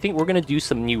scanning. I think we're going to do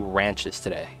some new ranches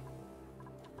today.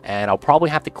 And I'll probably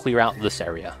have to clear out this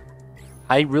area.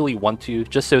 I really want to,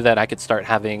 just so that I could start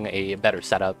having a better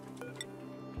setup.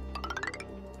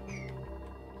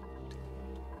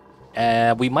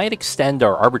 And we might extend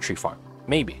our arbitrary farm.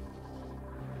 Maybe.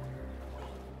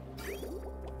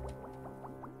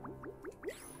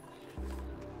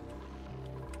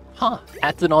 Huh.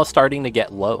 Ethanol starting to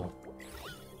get low.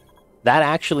 That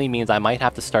actually means I might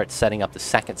have to start setting up the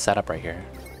second setup right here.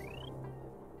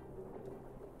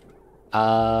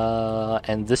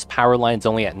 And this power line's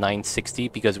only at 960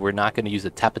 because we're not going to use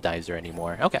a tepodizer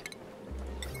anymore. Okay.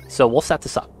 So we'll set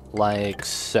this up like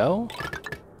so.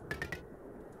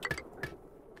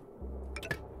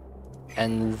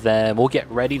 And then we'll get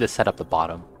ready to set up the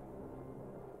bottom.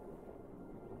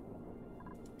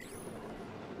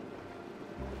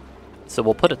 So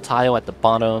we'll put a tile at the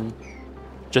bottom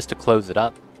just to close it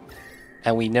up.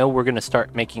 And we know we're going to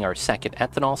start making our second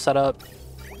ethanol setup.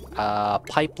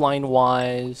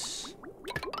 Pipeline-wise,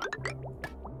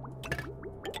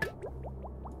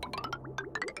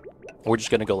 we're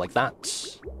just going to go like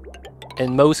that.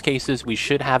 In most cases, we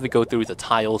should have it go through the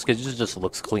tiles because it just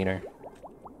looks cleaner.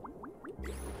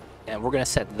 And we're going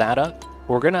to set that up.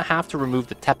 We're going to have to remove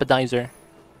the tepodizer,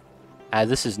 as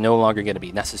this is no longer going to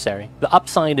be necessary. The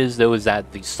upside is, though, is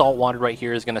that the salt water right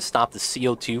here is going to stop the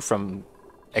CO2 from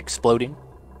exploding.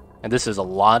 And this is a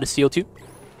lot of CO2.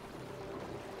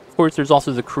 Of course, there's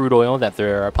also the crude oil that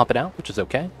they're pumping out, which is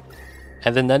okay.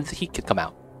 And then the heat could come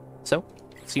out. So,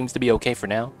 seems to be okay for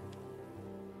now.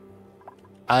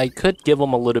 I could give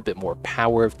them a little bit more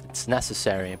power if it's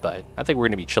necessary, but I think we're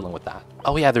going to be chilling with that.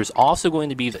 Oh yeah, there's also going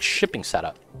to be the shipping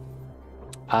setup.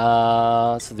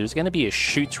 So there's going to be a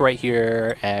chute right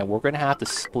here, and we're going to have to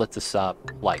split this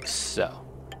up like so.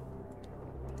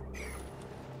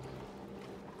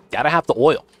 Gotta have the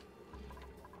oil.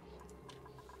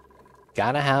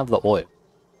 Gotta have the oil.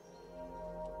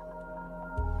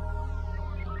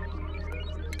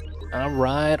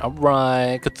 Alright,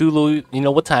 alright. Cthulhu, you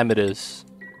know what time it is.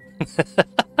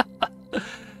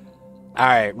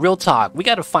 Alright, real talk. We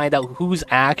gotta find out who's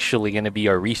actually gonna be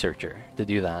our researcher to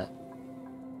do that.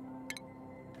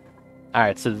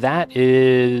 Alright, so that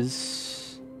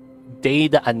is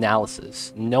data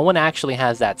analysis. No one actually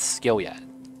has that skill yet.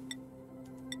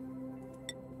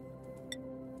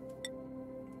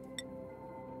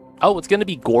 Oh, it's gonna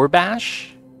be Gorbash?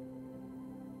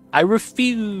 I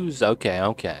refuse. Okay,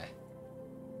 okay.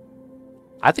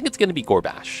 I think it's gonna be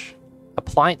Gorbash.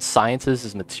 Applied Sciences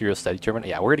is Material Study Determinant.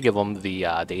 Yeah, we're gonna give him the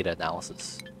data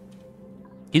analysis.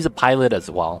 He's a pilot as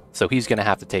well, so he's gonna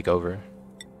have to take over.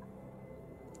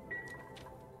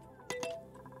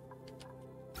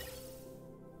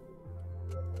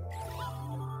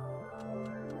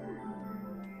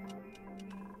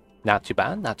 Not too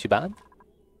bad, not too bad.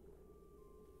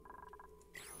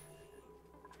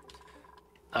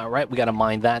 Alright, we gotta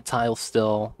mine that tile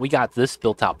still. We got this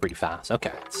built out pretty fast.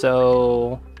 Okay,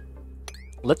 so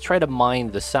let's try to mine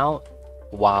this out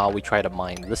while we try to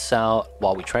mine this out,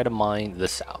 while we try to mine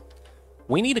this out.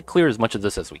 We need to clear as much of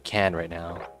this as we can right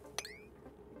now.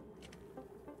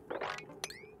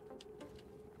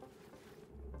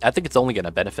 I think it's only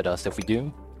gonna benefit us if we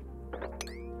do.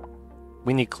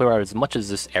 We need to clear out as much as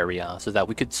this area so that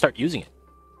we could start using it.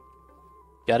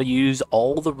 Gotta use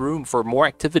all the room for more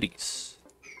activities.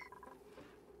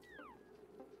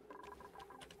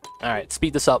 Alright,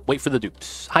 speed this up. Wait for the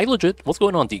dupes. Hi, Legit. What's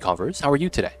going on, Decovers? How are you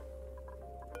today?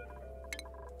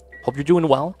 Hope you're doing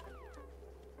well.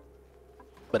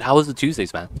 But how was the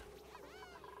Tuesdays, man?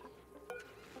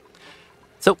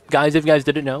 So, guys, if you guys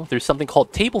didn't know, there's something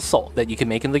called table salt that you can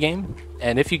make in the game.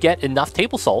 And if you get enough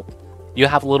table salt, you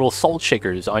have little salt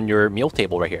shakers on your meal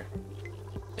table right here.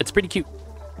 It's pretty cute.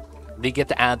 They get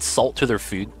to add salt to their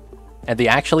food. And they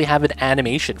actually have an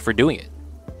animation for doing it.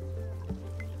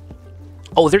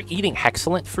 Oh, they're eating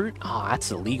hexalent fruit? Oh,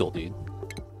 that's illegal, dude.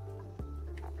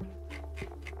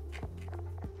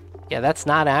 Yeah, that's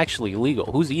not actually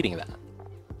illegal. Who's eating that?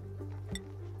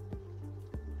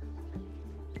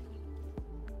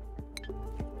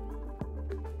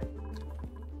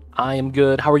 I am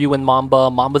good. How are you in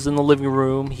Mamba? Mamba's in the living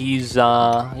room. He's, you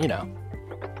know,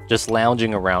 just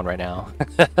lounging around right now.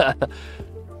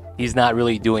 He's not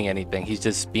really doing anything. He's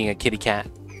just being a kitty cat.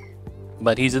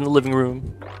 But he's in the living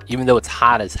room, even though it's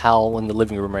hot as hell in the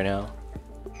living room right now.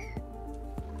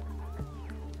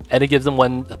 And it gives them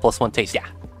 1+1 taste. Yeah.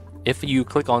 If you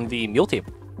click on the meal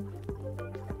table,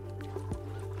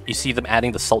 you see them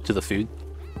adding the salt to the food.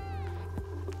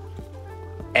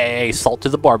 Hey, salt to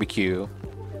the barbecue.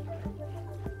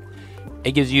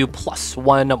 It gives you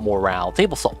 +1 morale.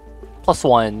 Table salt.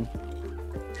 +1.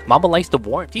 Mamba likes the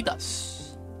warmth. He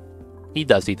does. He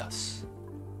does.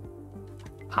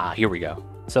 Ah, here we go.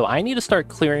 So I need to start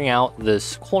clearing out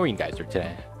this chlorine geyser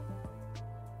today.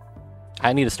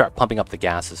 I need to start pumping up the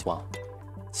gas as well.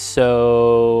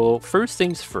 So first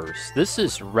things first. This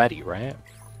is ready, right?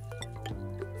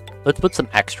 Let's put some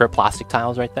extra plastic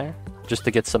tiles right there, just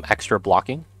to get some extra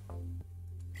blocking.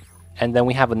 And then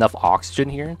we have enough oxygen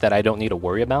here that I don't need to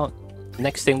worry about.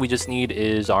 Next thing we just need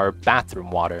is our bathroom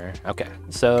water. Okay,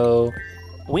 so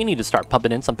we need to start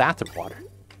pumping in some bathroom water.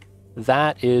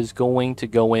 That is going to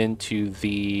go into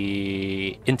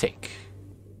the intake.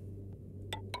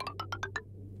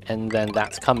 And then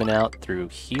that's coming out through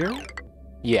here.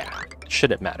 Yeah,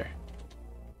 shouldn't matter.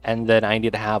 And then I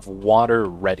need to have water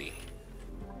ready.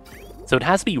 So it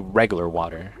has to be regular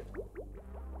water.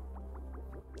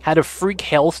 Had a freak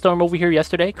hailstorm over here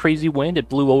yesterday. Crazy wind. It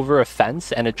blew over a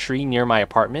fence and a tree near my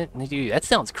apartment. Dude, that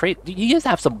sounds crazy. You guys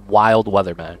have some wild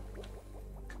weather, man.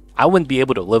 I wouldn't be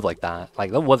able to live like that.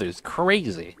 Like, the weather is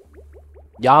crazy.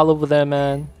 Y'all over there,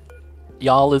 man.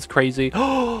 Y'all is crazy.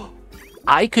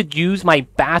 I could use my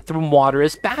bathroom water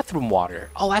as bathroom water.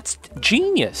 Oh, that's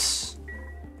genius.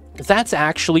 That's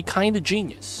actually kind of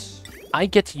genius. I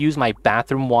get to use my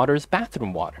bathroom water as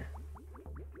bathroom water.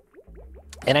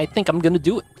 And I think I'm gonna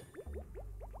do it.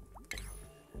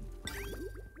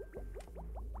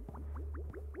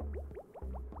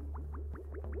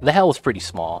 The hell is pretty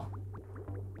small.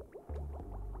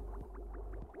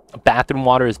 Bathroom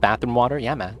water is bathroom water?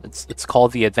 Yeah, man. It's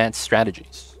called the advanced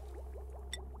strategies.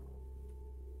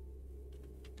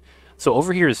 So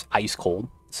over here is ice cold.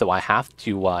 So I have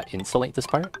to insulate this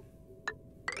part.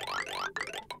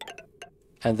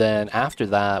 And then after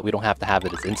that, we don't have to have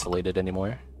it as insulated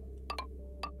anymore.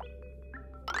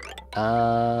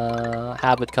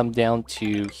 Have it come down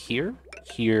to here,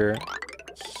 here,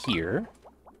 here.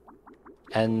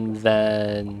 And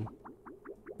then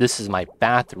this is my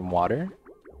bathroom water.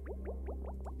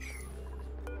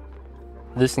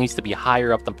 This needs to be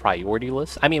higher up the priority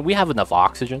list. I mean, we have enough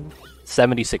oxygen,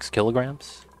 76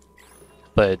 kilograms.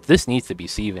 But this needs to be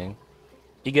sieving.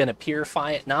 You gonna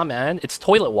purify it? Nah, man, it's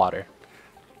toilet water.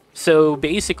 So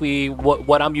basically,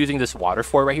 what I'm using this water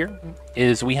for right here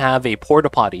is we have a porta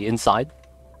potty inside.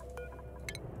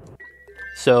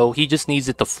 So he just needs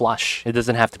it to flush. It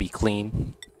doesn't have to be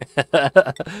clean.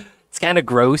 It's kind of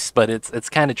gross, but it's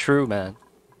kind of true, man.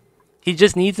 He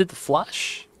just needs it to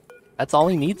flush. That's all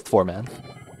he needs it for, man.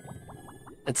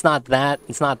 It's not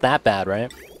that bad,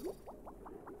 right?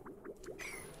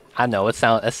 I know it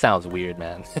sounds weird,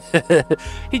 man.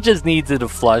 He just needs it to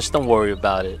flush. Don't worry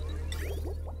about it.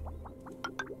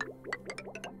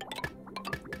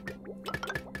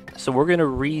 So we're gonna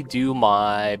redo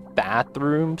my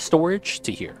bathroom storage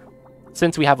to here.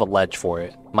 Since we have a ledge for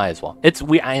it, might as well.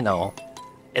 I know.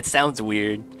 It sounds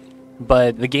weird.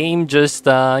 But the game just,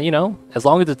 you know, as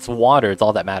long as it's water, it's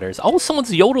all that matters. Oh,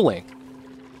 someone's yodeling.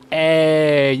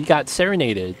 Hey, you got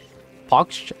serenaded.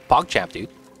 PogChamp, dude.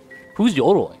 Who's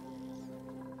yodeling?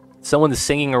 Someone is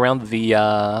singing around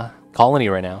the colony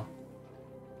right now.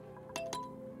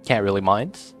 Can't really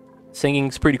mind.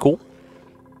 Singing's pretty cool.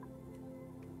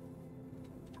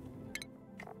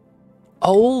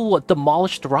 Oh,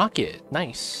 demolished rocket.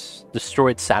 Nice.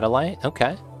 Destroyed satellite.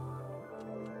 Okay.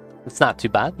 It's not too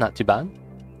bad. Not too bad.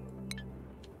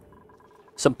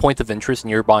 Some points of interest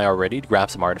nearby already to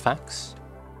grab some artifacts.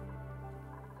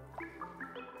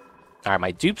 Alright,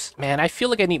 my dupes. Man, I feel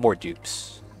like I need more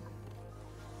dupes.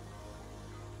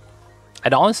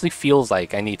 It honestly feels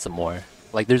like I need some more.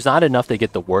 Like, there's not enough to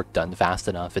get the work done fast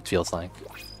enough, it feels like.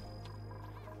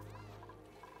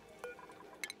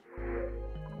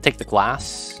 Take the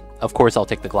glass. Of course I'll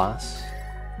take the glass.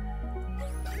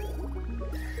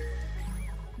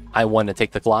 I want to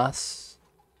take the glass.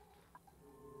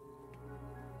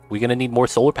 We're gonna need more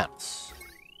solar panels.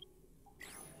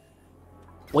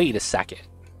 Wait a second.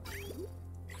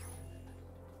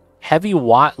 Heavy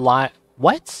watt light.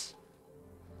 What?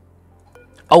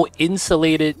 Oh,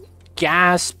 insulated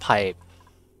gas pipe.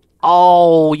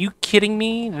 Oh, you kidding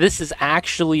me? This is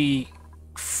actually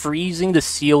freezing the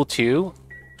CO2?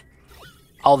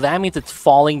 Oh, that means it's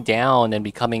falling down and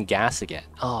becoming gas again.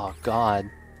 Oh, God.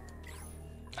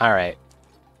 Alright.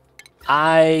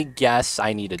 I guess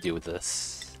I need to do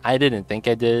this. I didn't think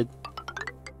I did.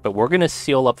 But we're gonna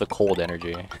seal up the cold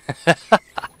energy.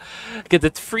 Because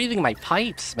it's freezing my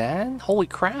pipes, man. Holy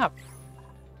crap.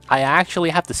 I actually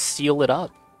have to seal it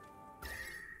up.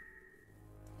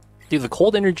 Dude, the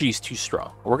cold energy is too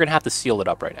strong. We're gonna have to seal it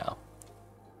up right now.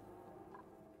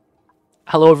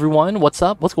 Hello, everyone. What's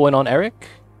up? What's going on, Eric?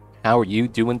 How are you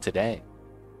doing today?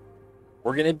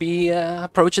 We're gonna be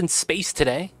approaching space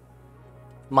today.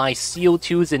 My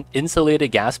CO2 is in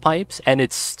insulated gas pipes, and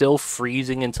it's still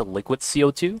freezing into liquid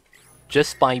CO2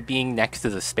 just by being next to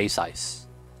the space ice.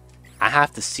 I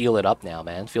have to seal it up now,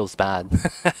 man. Feels bad.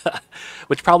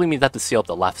 Which probably means I have to seal up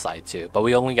the left side too. But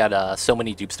we only got so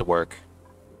many dupes to work.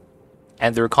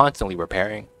 And they're constantly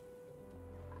repairing.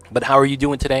 But how are you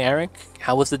doing today, Eric?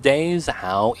 How was the days?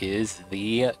 How is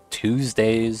the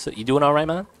Tuesdays? You doing alright,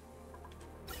 man?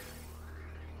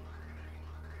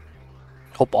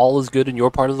 Hope all is good in your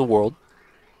part of the world.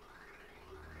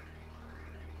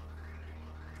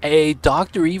 Hey,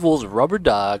 Dr. Evil's Rubber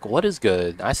Dog. What is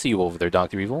good? I see you over there,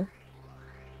 Dr. Evil.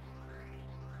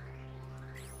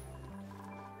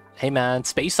 Hey, man.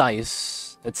 Space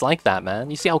ice. It's like that,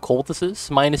 man. You see how cold this is?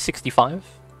 Minus 65.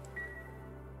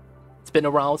 It's been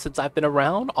around since I've been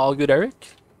around. All good, Eric.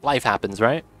 Life happens,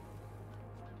 right?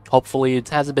 Hopefully it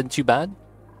hasn't been too bad.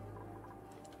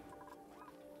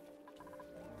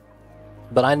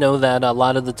 But I know that a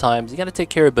lot of the times you gotta take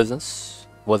care of business.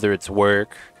 Whether it's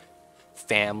work,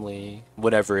 family,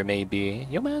 whatever it may be.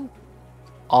 Yo, man.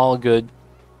 All good.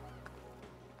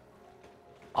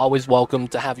 Always welcome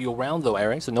to have you around, though,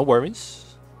 Eric, so no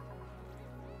worries.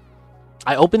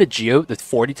 I opened a geode with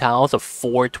 40 tiles of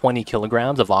 420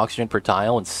 kilograms of oxygen per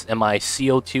tile, and my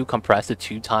CO2 compressed to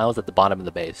 2 tiles at the bottom of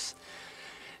the base.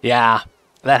 Yeah,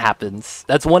 that happens.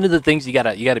 That's one of the things you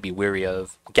gotta be wary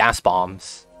of. Gas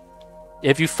bombs.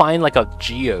 If you find like a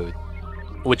geode,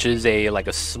 which is like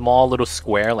a small little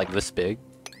square like this big,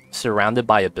 surrounded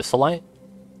by abyssalite,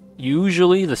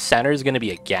 usually the center is going to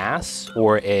be a gas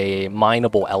or a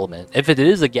mineable element. If it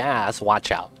is a gas,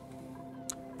 watch out.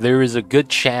 There is a good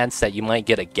chance that you might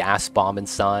get a gas bomb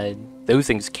inside. Those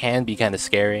things can be kind of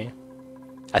scary.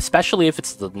 Especially if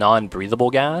it's the non-breathable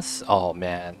gas. Oh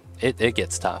man, it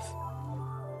gets tough.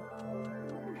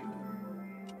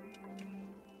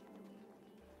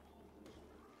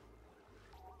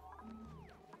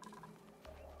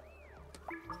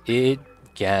 It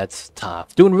gets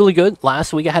tough. Doing really good.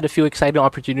 Last week I had a few exciting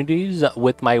opportunities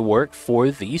with my work for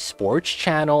the sports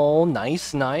channel.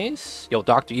 Nice, nice. Yo,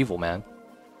 Dr. Evil, man.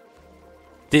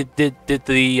 Did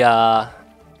the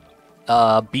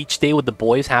beach day with the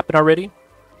boys happen already?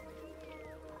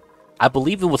 I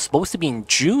believe it was supposed to be in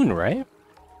June, right?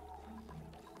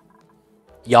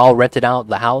 Y'all rented out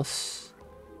the house,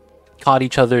 caught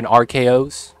each other in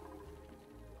RKOs.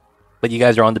 But you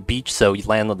guys are on the beach, so you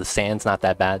land on the sand's not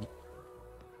that bad.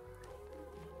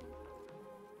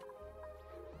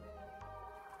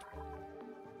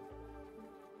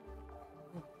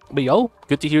 But yo,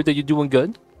 good to hear that you're doing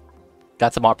good.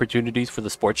 Got some opportunities for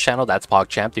the sports channel. That's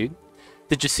PogChamp, dude.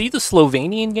 Did you see the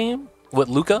Slovenian game with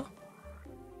Luka?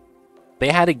 They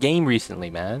had a game recently,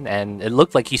 man, and it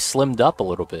looked like he slimmed up a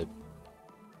little bit.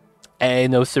 Hey,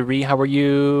 no siree, how are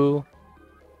you?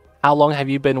 How long have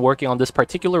you been working on this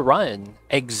particular run?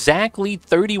 Exactly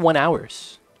 31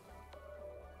 hours.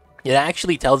 It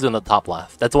actually tells you on the top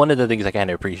left. That's one of the things I kind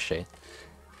of appreciate.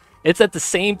 It's at the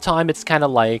same time, it's kind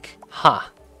of like, huh.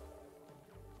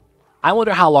 I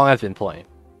wonder how long I've been playing.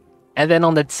 And then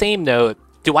on the same note,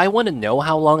 do I want to know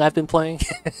how long I've been playing?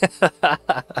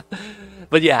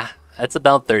 But yeah, that's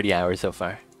about 30 hours so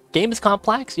far. Game is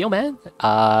complex. Yo, man.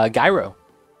 Gyro.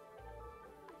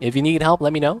 If you need help,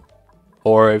 let me know.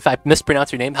 Or if I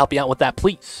mispronounce your name, help me out with that,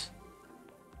 please.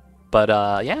 But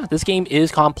yeah, this game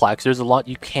is complex. There's a lot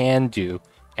you can do.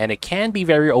 And it can be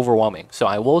very overwhelming. So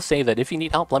I will say that if you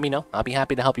need help, let me know. I'll be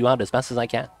happy to help you out as best as I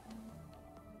can.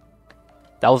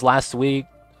 That was last week.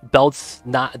 Belts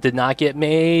did not get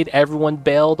made. Everyone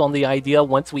bailed on the idea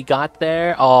once we got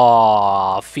there.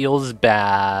 Aw, feels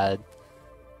bad.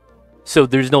 So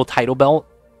there's no title belt?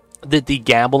 Did the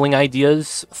gambling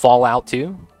ideas fall out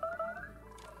too?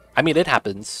 I mean, it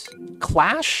happens.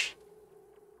 Clash?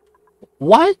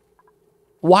 What?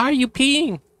 Why are you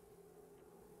peeing?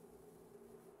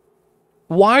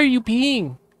 Why are you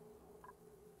peeing?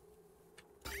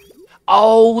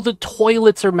 Oh, the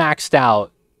toilets are maxed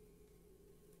out.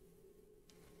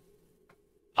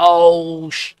 Oh,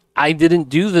 I didn't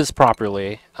do this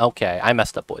properly. Okay, I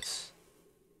messed up, boys.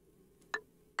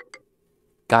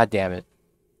 God damn it.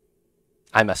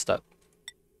 I messed up.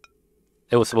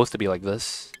 It was supposed to be like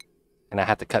this. And I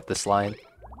had to cut this line.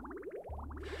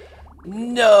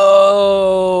 No!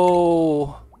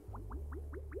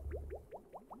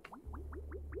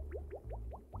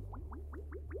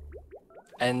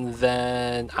 And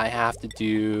then I have to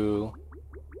do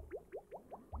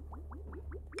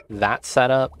that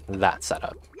setup, that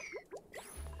setup.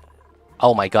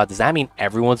 Oh my god, does that mean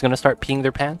everyone's gonna start peeing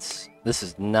their pants? This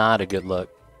is not a good look.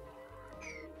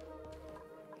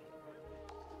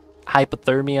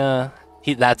 Hypothermia.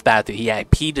 That's bad, dude. Yeah,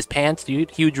 peed his pants,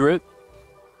 dude. Huge rip.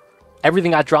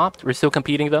 Everything got dropped. We're still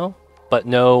competing, though. But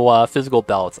no physical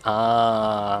belts.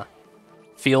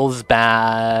 Feels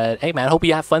bad. Hey, man, hope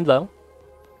you have fun, though.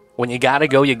 When you gotta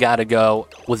go, you gotta go.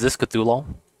 Was this Cthulhu?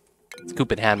 It's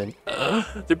Coop and Hammond.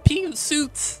 They're peeing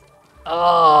suits.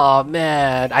 Oh,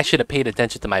 man. I should have paid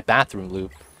attention to my bathroom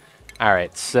loop.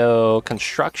 Alright, so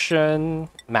construction,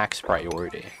 max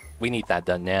priority. We need that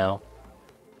done now.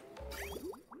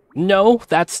 No,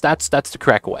 that's the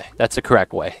correct way. That's the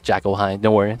correct way, Jackal Hind.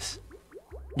 No worries.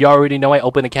 You already know I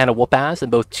opened a can of whoop ass in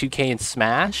both 2K and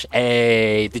Smash.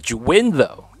 Hey, did you win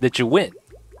though? Did you win?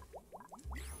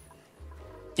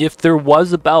 If there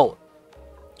was a belt,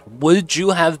 would you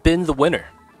have been the winner?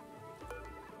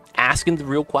 Asking the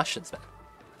real questions,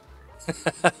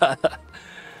 man.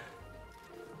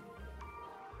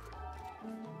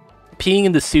 Peeing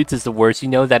in the suits is the worst. You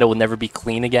know that it will never be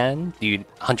clean again? Dude,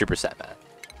 100%, man.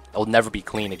 It will never be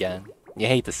clean again. You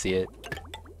hate to see it.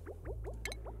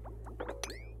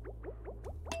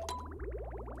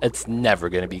 It's never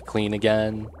gonna be clean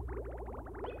again.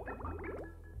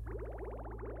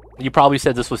 You probably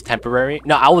said this was temporary.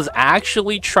 No, I was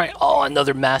actually trying... Oh,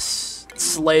 another mess.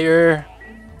 Slayer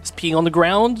is peeing on the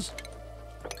ground.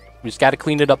 We just gotta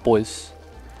clean it up, boys.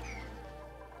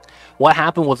 What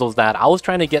happened was that I was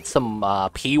trying to get some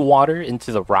pee water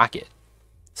into the rocket.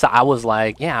 So I was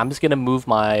like, yeah, I'm just gonna move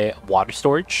my water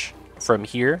storage from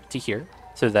here to here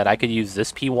so that I could use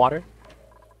this pee water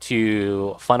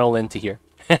to funnel into here.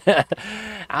 I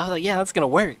was like, yeah, that's gonna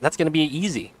work. That's gonna be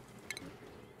easy.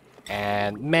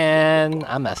 And man,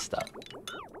 I messed up.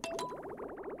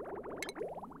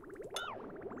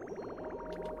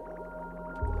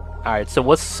 Alright, so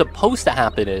what's supposed to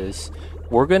happen is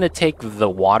we're gonna take the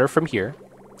water from here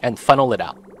and funnel it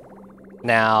out.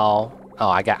 Now, oh,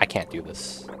 I can't do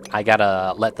this. I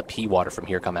gotta let the pee water from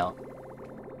here come out.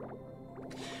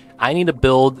 I need to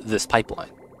build this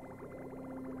pipeline.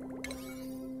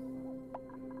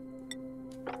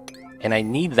 And I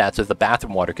need that so the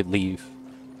bathroom water could leave.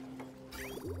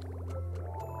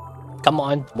 Come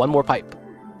on, one more pipe.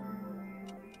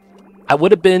 I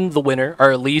would have been the winner,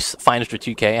 or at least finals for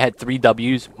 2K. I had 3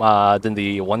 W's than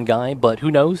the one guy, but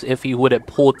who knows if he would have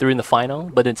pulled through in the final.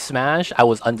 But in Smash, I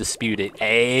was undisputed.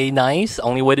 Hey, nice.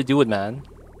 Only way to do it, man.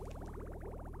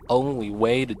 Only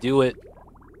way to do it.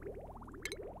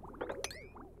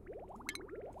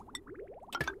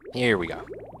 Here we go.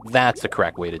 That's the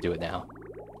correct way to do it now.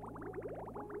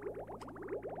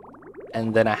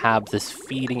 And then I have this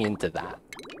feeding into that.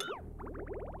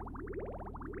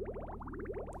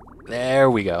 There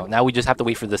we go. Now we just have to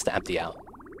wait for this to empty out.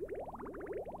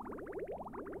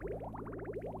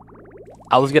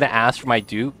 I was going to ask for my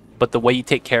dupe, but the way you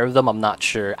take care of them, I'm not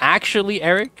sure. Actually,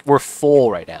 Eric, we're full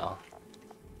right now.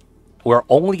 We're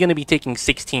only going to be taking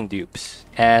 16 dupes.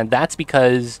 And that's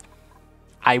because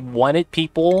I wanted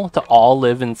people to all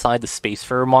live inside the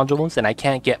Spacefarer modules, and I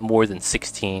can't get more than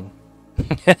 16.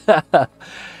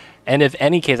 And if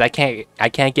any case, I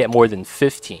can't get more than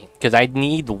 15 because I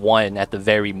need 1 at the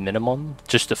very minimum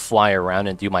just to fly around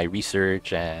and do my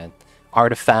research and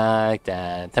artifact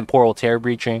and temporal tear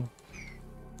breaching.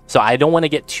 So I don't want to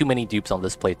get too many dupes on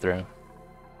this playthrough.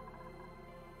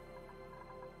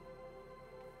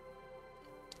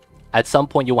 At some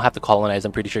point, you will have to colonize,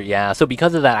 I'm pretty sure. Yeah, so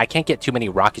because of that, I can't get too many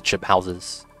rocket ship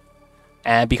houses.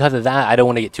 And because of that, I don't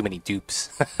want to get too many dupes.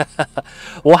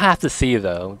 We'll have to see,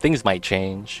 though. Things might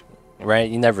change, right?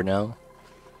 You never know.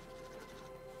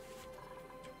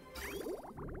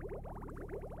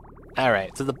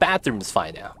 Alright, so the bathroom's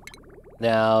fine now.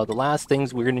 Now, the last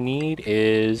things we're going to need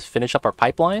is finish up our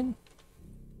pipeline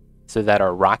so that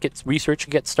our rockets research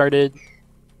can get started.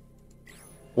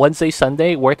 Wednesday,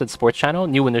 Sunday, Worth at Sports Channel,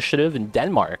 new initiative in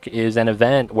Denmark, is an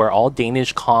event where all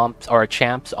Danish comps or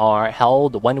champs are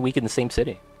held 1 week in the same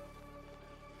city.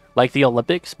 Like the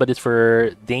Olympics, but it's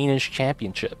for Danish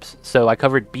championships. So I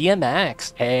covered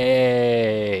BMX,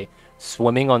 hey,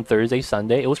 swimming on Thursday,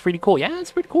 Sunday. It was pretty cool. Yeah,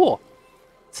 it's pretty cool.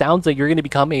 Sounds like you're going to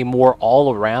become a more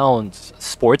all-around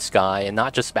sports guy and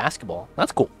not just basketball.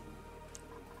 That's cool.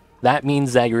 That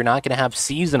means that you're not going to have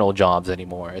seasonal jobs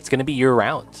anymore. It's going to be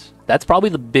year-round. That's probably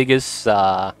the biggest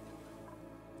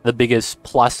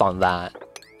plus on that.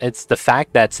 It's the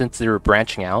fact that since they're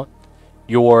branching out,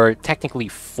 you're technically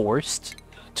forced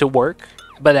to work,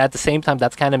 but at the same time,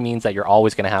 that kind of means that you're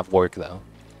always going to have work, though,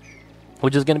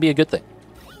 which is going to be a good thing.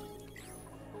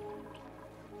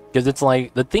 Because it's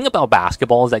like, the thing about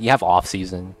basketball is that you have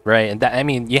off-season, right? And that, I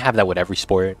mean, you have that with every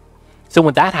sport. So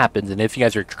when that happens, and if you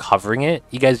guys are covering it,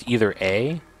 you guys either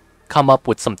A, come up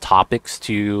with some topics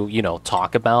to, you know,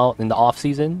 talk about in the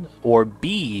off-season, or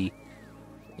B,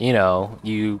 you know,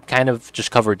 you kind of just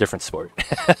cover a different sport.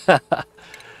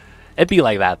 It'd be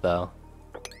like that though.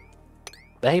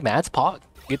 But hey man, it's Pog.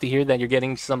 Good to hear that you're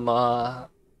getting some what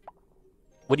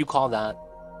do you call that?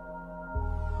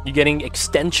 You're getting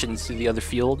extensions to the other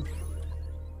field,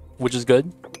 which is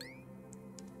good.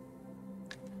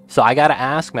 So I gotta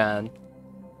ask, man.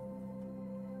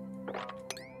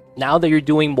 Now that you're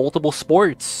doing multiple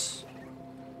sports,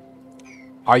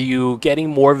 are you getting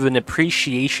more of an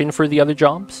appreciation for the other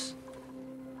jobs?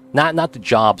 Not the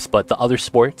jobs, but the other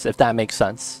sports, if that makes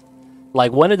sense.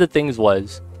 Like, one of the things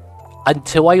was,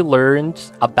 until I learned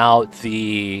about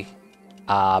the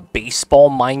baseball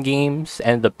mind games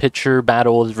and the pitcher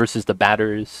battles versus the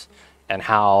batters, and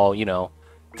how, you know,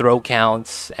 throw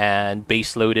counts and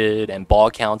base loaded and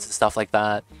ball counts and stuff like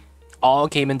that all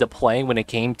came into play when it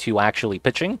came to actually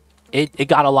pitching, it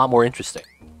got a lot more interesting.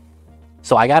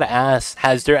 So I gotta ask,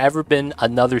 has there ever been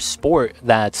another sport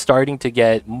that's starting to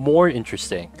get more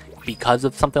interesting because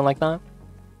of something like that?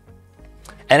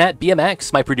 And at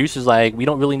BMX, my producer's like, we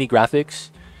don't really need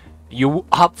graphics. You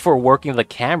up for working the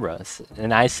cameras?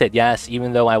 And I said yes,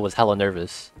 even though I was hella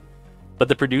nervous. But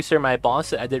the producer, my boss,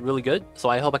 said I did really good. So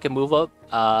I hope I can move up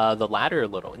the ladder a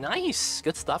little. Nice,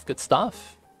 good stuff, good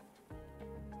stuff.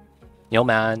 Yo,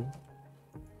 man,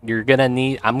 you're gonna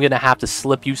need. I'm gonna have to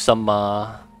slip you some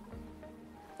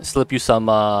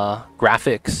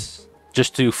graphics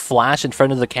just to flash in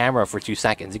front of the camera for 2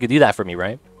 seconds. You could do that for me,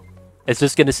 right? It's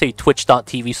just gonna say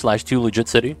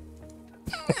twitch.tv/2legitcity.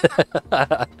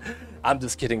 I'm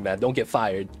just kidding, man. Don't get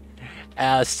fired.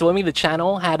 Swimming the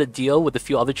channel had a deal with a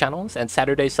few other channels, and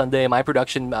Saturday, Sunday, my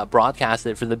production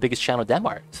broadcasted for the biggest channel in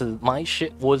Denmark. So my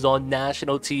shit was on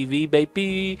national TV,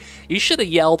 baby. You should have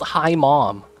yelled, "Hi,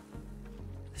 Mom,"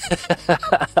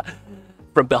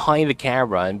 from behind the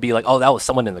camera and be like, "Oh, that was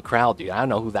someone in the crowd, dude. I don't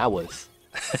know who that was."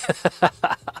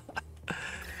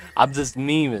 I'm just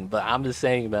memeing, but I'm just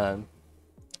saying, man.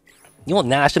 You want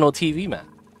national TV, man.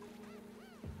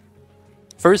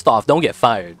 First off, don't get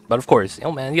fired. But of course,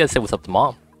 yo, man, you gotta say what's up to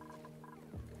Mom.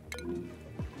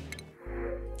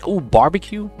 Oh,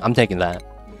 barbecue? I'm taking that.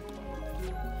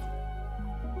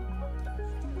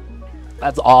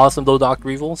 That's awesome, though, Dr.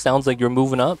 Evil. Sounds like you're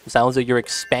moving up. Sounds like you're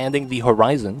expanding the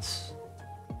horizons.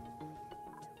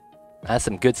 That's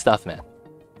some good stuff, man.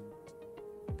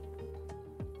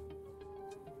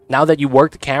 Now that you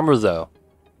work the cameras, though,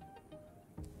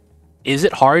 is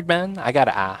it hard, man? I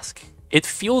gotta ask. It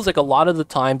feels like a lot of the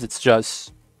times it's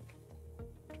just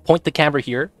point the camera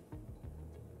here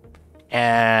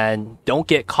and don't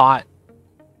get caught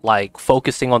like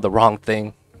focusing on the wrong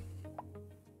thing.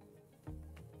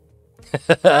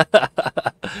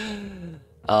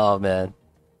 Oh man,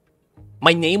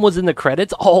 my name was in the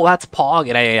credits. Oh, that's Pog.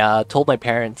 And I told my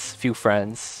parents, few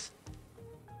friends,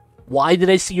 why did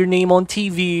I see your name on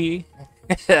TV?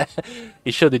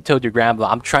 You should have told your grandma.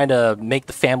 I'm trying to make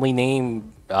the family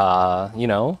name, you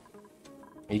know,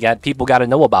 people got to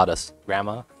know about us,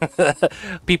 Grandma.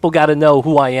 People got to know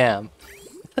who I am.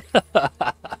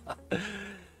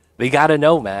 They got to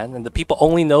know, man, and the people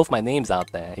only know if my name's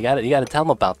out there. You got to tell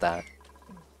them about that.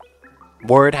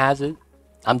 Word has it,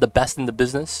 I'm the best in the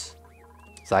business,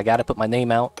 so I got to put my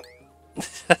name out.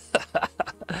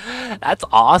 That's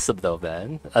awesome, though,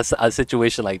 man. A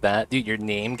situation like that, dude. Your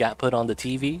name got put on the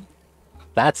TV.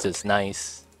 That's just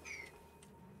nice.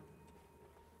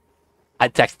 I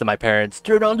texted my parents,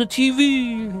 turn on the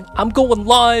TV. I'm going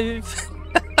live.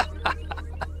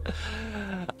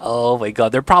 Oh my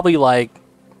god, they're probably like,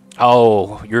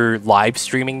 oh, you're live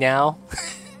streaming now?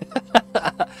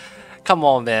 Come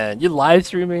on, man. You're live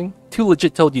streaming? Too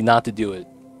Legit told you not to do it.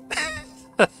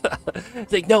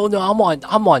 It's like, no, I'm on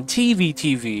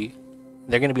TV.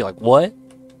 They're gonna be like, what?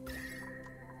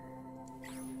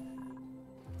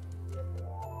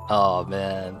 Oh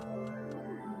man.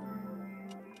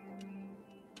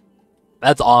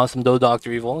 That's awesome though,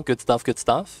 Dr. Evil. Good stuff, good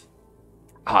stuff.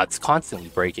 Oh, it's constantly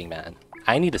breaking, man.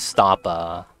 I need to stop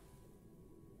allowing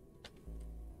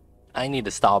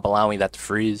that to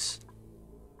freeze.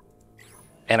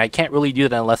 And I can't really do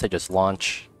that unless I just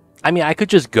launch. I mean, I could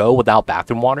just go without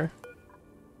bathroom water,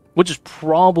 which is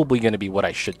probably going to be what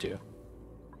I should do.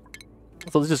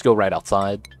 So let's just go right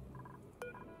outside.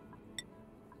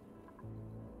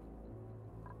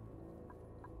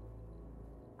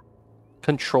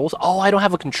 Controls? Oh, I don't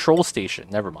have a control station.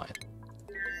 Never mind.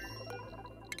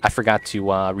 I forgot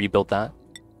to rebuild that.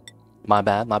 My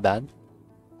bad, my bad.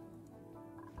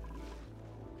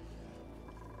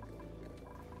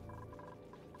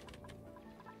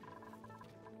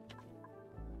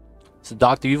 So,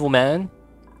 Dr. Evil Man,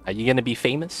 are you gonna be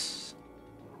famous?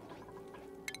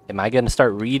 Am I going to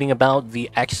start reading about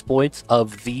the exploits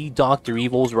of the Dr.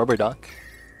 Evil's rubber duck?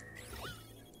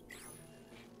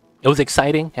 It was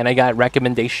exciting, and I got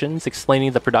recommendations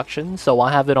explaining the production, so I'll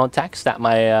have it on text that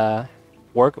my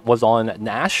work was on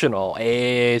national.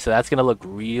 Hey, so that's going to look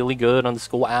really good on the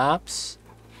school apps.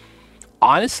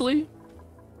 Honestly,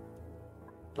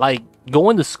 like,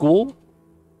 going to school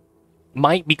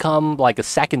might become like a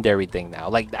secondary thing now.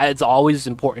 Like, it's always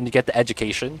important to get the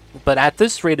education, but at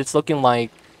this rate, it's looking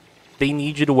like they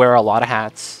need you to wear a lot of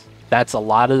hats. That's a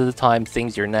lot of the time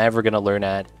things you're never going to learn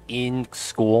at in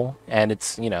school, and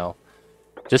it's, you know,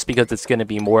 just because it's going to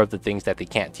be more of the things that they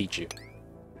can't teach you.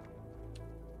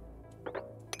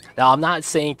 Now, I'm not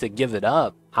saying to give it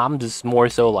up. I'm just more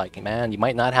so like, man, you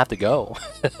might not have to go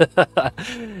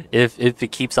if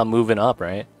it keeps on moving up,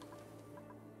 right?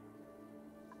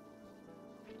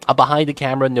 A behind the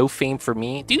camera, no fame for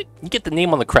me. Dude, you get the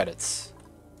name on the credits.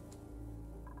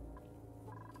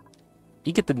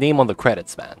 You get the name on the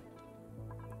credits, man.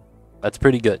 That's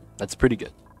pretty good. That's pretty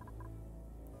good.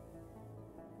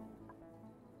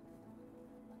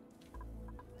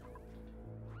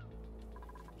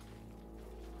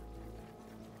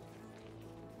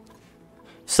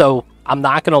 So, I'm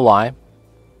not gonna lie.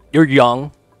 You're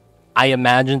young. I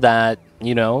imagine that,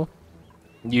 you know,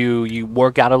 you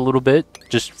work out a little bit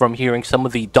just from hearing some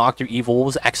of the Dr.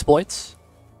 Evil's exploits.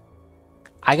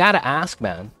 I gotta ask,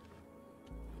 man.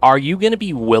 Are you gonna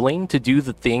be willing to do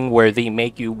the thing where they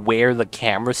make you wear the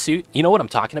camera suit? You know what I'm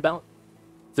talking about?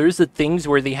 There's the things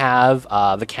where they have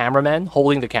the cameraman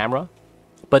holding the camera,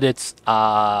 but it's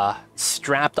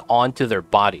strapped onto their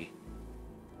body.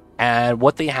 And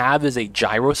what they have is a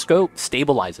gyroscope,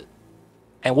 stabilize it.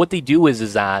 And what they do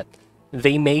is that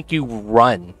they make you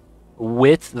run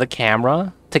with the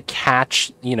camera to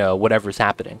catch, you know, whatever's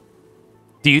happening.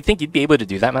 Do you think you'd be able to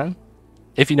do that, man?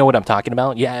 If you know what I'm talking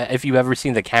about? Yeah, if you've ever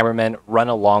seen the cameraman run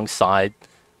alongside,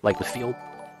 like, the field.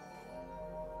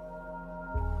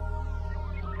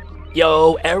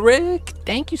 Yo, Eric!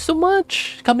 Thank you so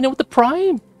much! Coming in with the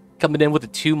Prime! Coming in with the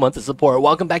 2 months of support.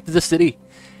 Welcome back to the city!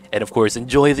 And of course,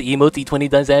 enjoy the emote D20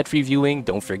 does ad-free viewing.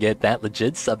 Don't forget that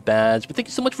legit sub badge. But thank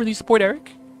you so much for the support,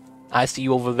 Eric. I see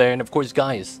you over there. And of course,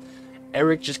 guys,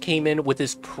 Eric just came in with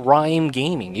his Prime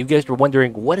Gaming. You guys were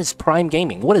wondering, what is Prime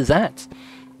Gaming? What is that?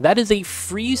 That is a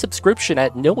free subscription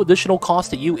at no additional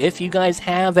cost to you. If you guys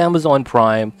have Amazon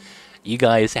Prime, you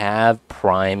guys have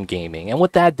Prime Gaming. And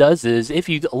what that does is, if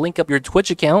you link up your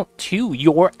Twitch account to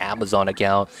your Amazon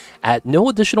account at no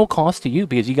additional cost to you,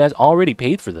 because you guys already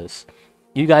paid for this,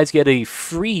 you guys get a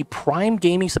free Prime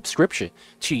Gaming subscription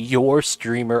to your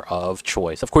streamer of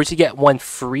choice. Of course, you get one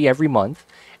free every month,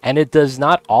 and it does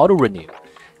not auto-renew,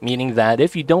 meaning that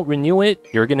if you don't renew it,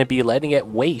 you're going to be letting it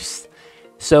waste.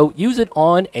 So use it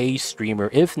on a streamer.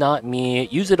 If not me,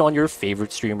 use it on your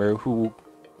favorite streamer,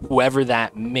 whoever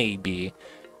that may be.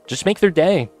 Just make their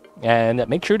day, and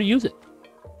make sure to use it.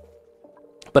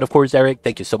 But of course, Eric,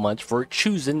 thank you so much for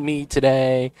choosing me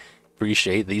today.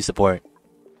 Appreciate the support.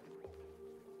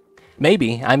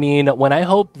 Maybe. I mean, when I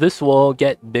hope this will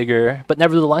get bigger, but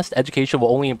nevertheless, education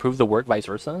will only improve the work, vice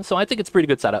versa. So I think it's a pretty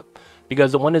good setup,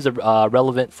 because the one is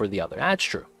relevant for the other. That's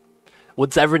true.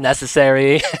 What's ever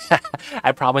necessary.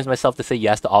 I promised myself to say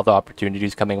yes to all the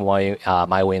opportunities coming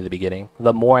my way in the beginning.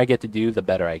 The more I get to do, the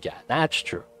better I get. That's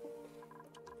true.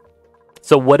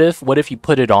 So what if you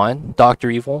put it on,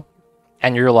 Dr. Evil,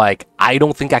 and you're like, I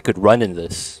don't think I could run in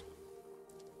this.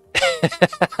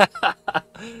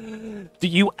 Do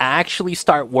you actually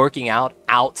start working out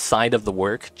outside of the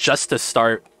work just to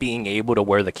start being able to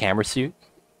wear the camera suit?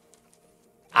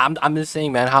 I'm just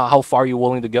saying, man, how far are you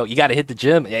willing to go? You got to hit the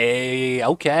gym. Hey,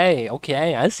 okay,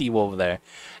 I see you over there.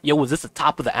 Yo, was this the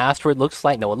top of the asteroid looks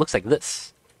like? No, it looks like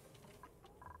this.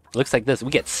 It looks like this.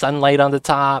 We get sunlight on the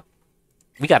top.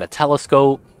 We got a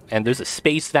telescope, and there's a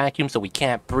space vacuum, so we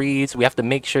can't breathe. So we have to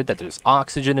make sure that there's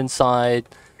oxygen inside,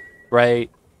 right?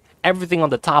 Everything on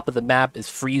the top of the map is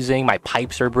freezing. My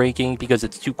pipes are breaking because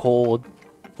it's too cold.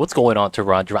 What's going on,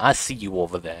 Toronto? I see you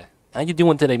over there. How you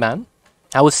doing today, man?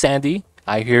 How was Sandy?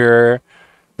 I hear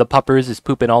the puppers is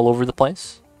pooping all over the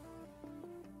place.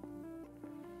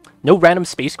 No random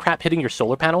space crap hitting your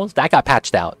solar panels? That got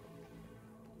patched out.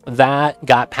 That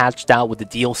got patched out with the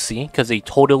DLC because they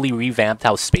totally revamped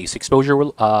how space exposure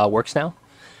works now.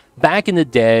 Back in the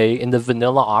day, in the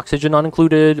vanilla oxygen not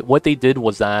included, what they did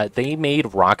was that they made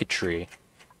rocketry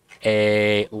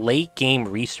a late game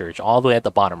research all the way at the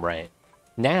bottom right.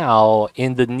 Now,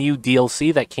 in the new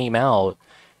DLC that came out,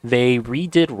 they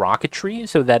redid rocketry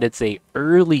so that it's a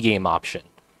early game option.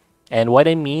 And what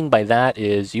I mean by that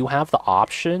is you have the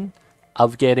option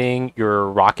of getting your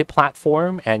rocket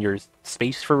platform and your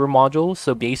space ferry module.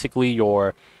 So basically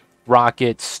your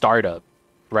rocket startup,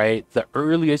 right? The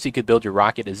earliest you could build your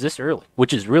rocket is this early,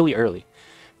 which is really early.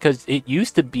 Because it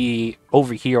used to be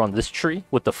over here on this tree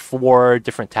with the 4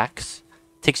 different techs.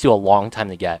 Takes you a long time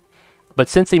to get. But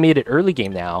since they made it early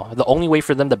game now, the only way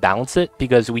for them to balance it,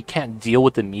 because we can't deal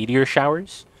with the meteor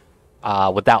showers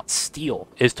without steel,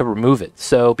 is to remove it.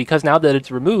 So because now that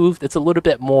it's removed, it's a little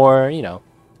bit more, you know,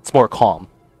 it's more calm.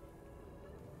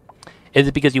 Is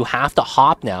it because you have to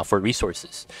hop now for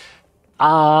resources?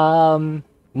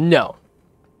 No.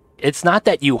 It's not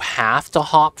that you have to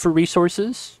hop for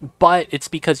resources, but it's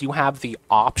because you have the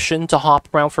option to hop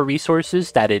around for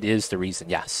resources that it is the reason,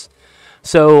 yes.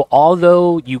 So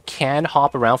although you can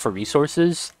hop around for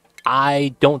resources,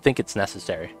 I don't think it's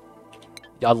necessary.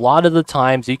 A lot of the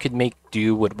times you could make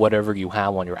do with whatever you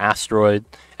have on your asteroid,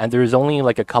 and there's only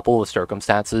like a couple of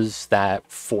circumstances that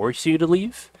force you to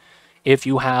leave. If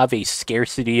you have a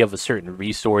scarcity of a certain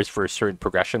resource for a certain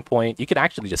progression point, you could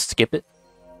actually just skip it.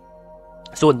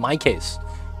 So in my case,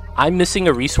 I'm missing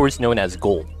a resource known as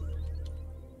gold.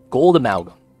 Gold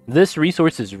amalgam. This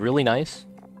resource is really nice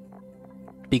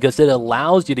because it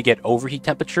allows you to get overheat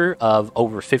temperature of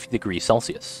over 50 degrees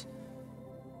Celsius.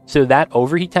 So that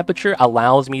overheat temperature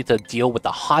allows me to deal with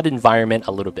the hot environment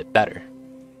a little bit better.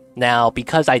 Now,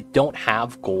 because I don't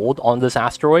have gold on this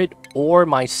asteroid, or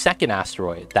my second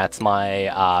asteroid, that's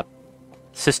my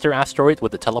sister asteroid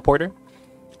with the teleporter,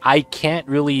 I can't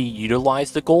really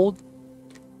utilize the gold,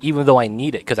 even though I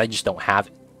need it, because I just don't have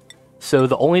it. So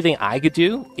the only thing I could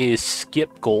do is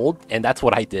skip gold, and that's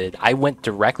what I did. I went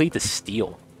directly to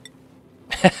steel.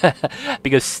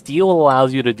 Because steel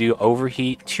allows you to do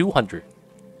overheat 200.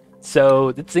 So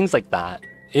it's things like that.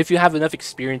 If you have enough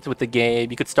experience with the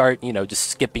game, you could start, you know, just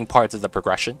skipping parts of the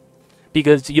progression.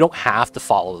 Because you don't have to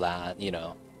follow that, you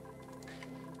know,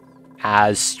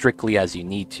 as strictly as you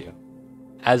need to.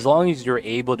 As long as you're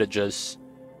able to just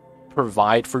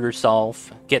provide for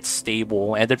yourself, get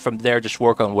stable, and then from there just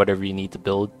work on whatever you need to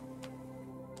build.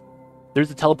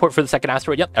 There's a teleport for the second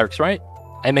asteroid. Yep, Eric's right.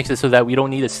 It makes it so that we don't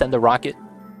need to send a rocket.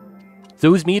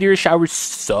 Those meteor showers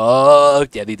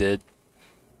sucked. Yeah, they did.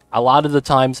 A lot of the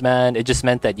times, man, it just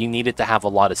meant that you needed to have a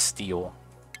lot of steel,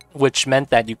 which meant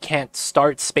that you can't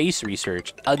start space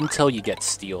research until you get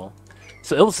steel.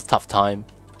 So it was a tough time.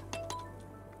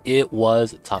 It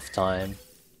was a tough time.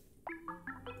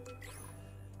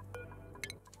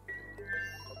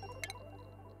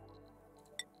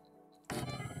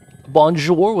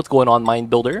 Bonjour, what's going on, Mind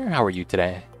Builder? How are you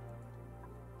today?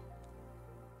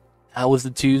 How was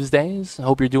the Tuesdays? I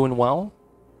hope you're doing well.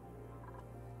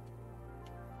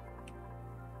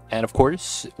 And of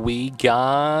course, we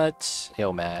got...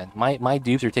 Yo, man, my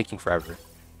dupes are taking forever.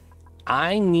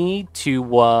 I need to...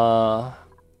 Man,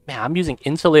 I'm using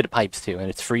insulated pipes too, and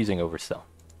it's freezing over still.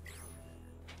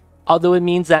 Although it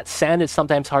means that sand is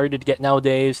sometimes harder to get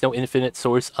nowadays. No infinite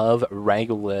source of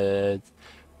regolith.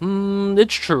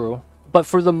 It's true. But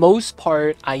for the most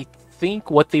part, I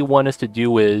think what they want us to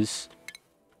do is...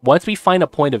 Once we find a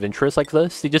point of interest like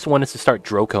this, they just want us to start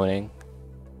droconing.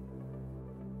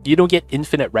 You don't get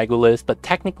infinite regolith, but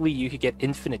technically you could get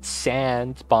infinite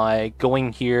sand by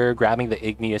going here, grabbing the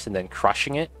igneous, and then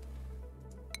crushing it.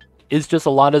 It's just a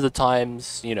lot of the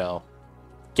times, you know,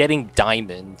 getting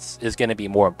diamonds is going to be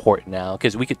more important now,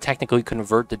 because we could technically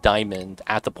convert the diamond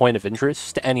at the point of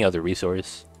interest to any other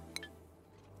resource.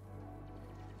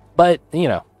 But, you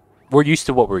know, we're used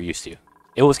to what we're used to.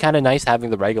 It was kind of nice having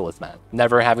the regolith, man.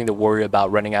 Never having to worry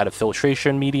about running out of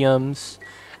filtration mediums.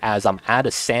 As I'm out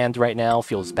of sand right now,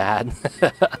 feels bad.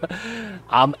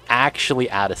 I'm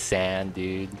actually out of sand,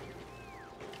 dude.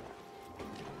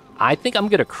 I think I'm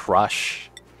gonna crush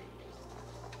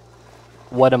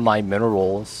one of my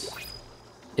minerals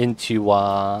into,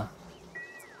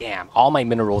 Damn, all my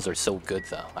minerals are so good,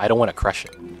 though. I don't want to crush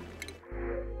it.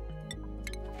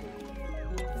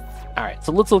 Alright,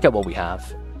 so let's look at what we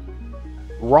have.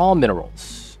 Raw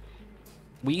minerals.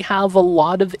 We have a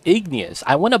lot of igneous.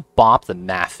 I want to bop the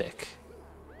mafic.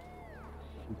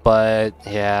 But,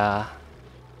 yeah.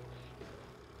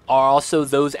 Also,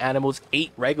 those animals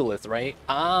ate regolith, right?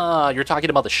 Ah, you're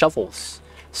talking about the shovels.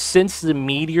 Since the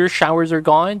meteor showers are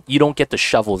gone, you don't get the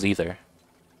shovels either.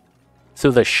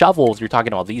 So the shovels, you're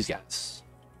talking about these guys.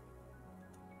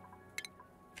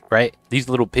 Right? These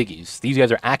little piggies. These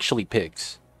guys are actually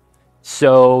pigs.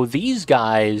 So these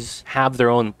guys have their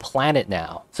own planet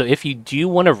now. So if you do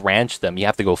want to ranch them, you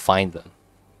have to go find them.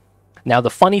 Now, the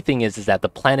funny thing is that the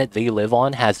planet they live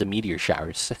on has the meteor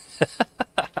showers.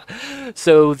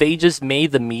 So they just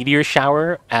made the meteor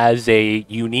shower as a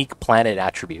unique planet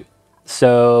attribute.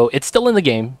 So it's still in the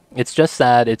game. It's just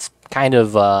that it's kind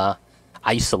of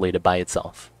isolated by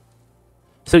itself.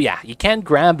 So yeah, you can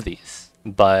grab these,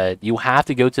 but you have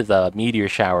to go to the meteor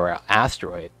shower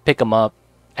asteroid, pick them up,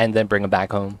 and then bring them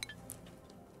back home.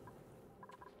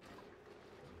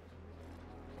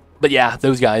 But yeah,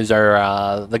 those guys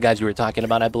are the guys we were talking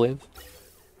about, I believe.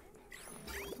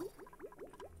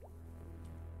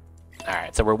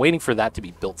 Alright, so we're waiting for that to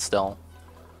be built still.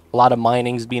 A lot of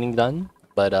mining's being done,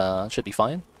 but should be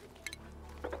fine.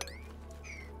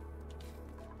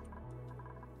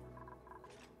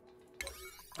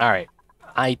 Alright,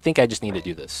 I think I just need to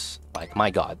do this. Like,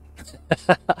 my god.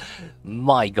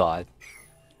 My god.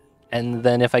 And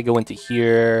then if I go into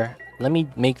here, let me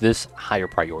make this higher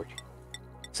priority,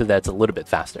 so that's a little bit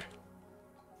faster.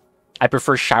 I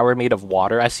prefer shower made of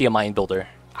water. I see a mine builder.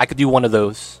 I could do one of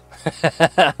those.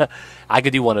 I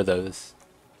could do one of those.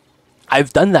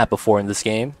 I've done that before in this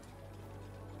game.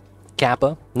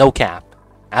 Kappa? No cap.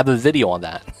 I have a video on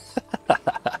that.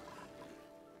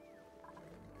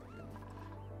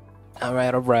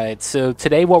 Alright. So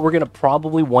today what we're going to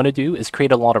probably want to do is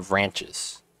create a lot of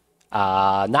ranches.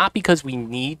 Not because we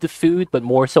need the food, but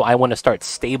more so I want to start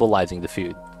stabilizing the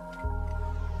food.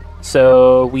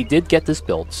 So we did get this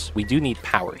built. We do need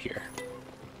power here.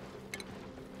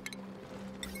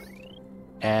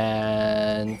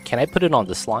 And can I put it on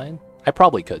this line? I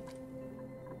probably could.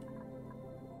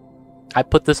 I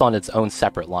put this on its own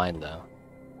separate line though.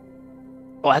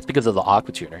 Oh, that's because of the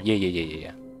aqua tuner.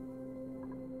 Yeah.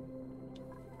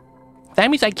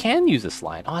 That means I can use this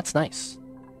line. Oh, that's nice.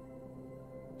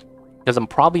 Because I'm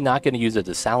probably not going to use a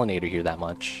desalinator here that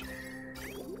much.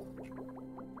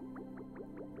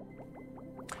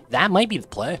 That might be the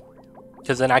play.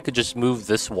 Because then I could just move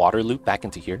this water loop back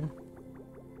into here.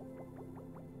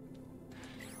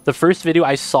 The first video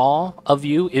I saw of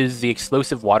you is the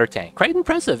explosive water tank. Quite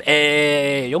impressive.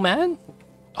 Hey, yo man.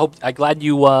 I'm glad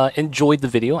you enjoyed the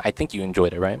video. I think you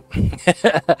enjoyed it, right?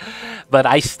 But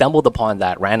I stumbled upon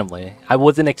that randomly. I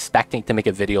wasn't expecting to make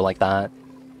a video like that.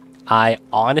 I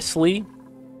honestly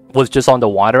was just on the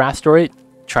water asteroid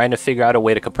trying to figure out a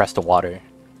way to compress the water.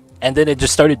 And then it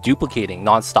just started duplicating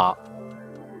nonstop.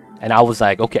 And I was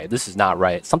like, okay, this is not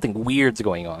right. Something weird's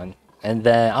going on. And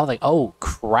then I was like, oh,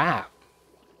 crap.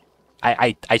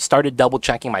 I started double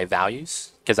checking my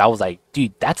values because I was like,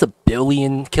 dude, that's 1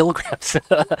 billion kilograms.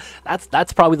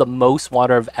 that's probably the most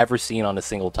water I've ever seen on a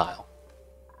single tile.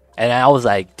 And I was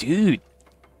like, dude,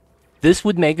 this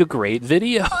would make a great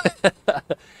video.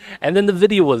 And then the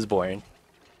video was born.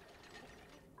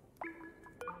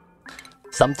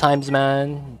 Sometimes,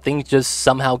 man, things just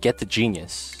somehow get to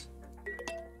genius.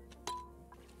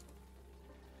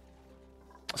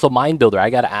 So Mind Builder, I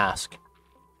gotta ask.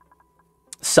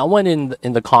 Someone in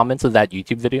the comments of that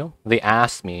YouTube video, they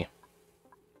asked me,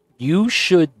 you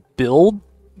should build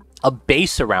a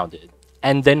base around it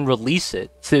and then release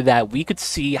it so that we could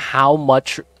see how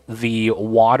much the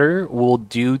water will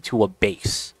do to a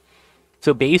base.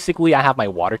 So basically, I have my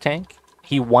water tank.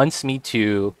 He wants me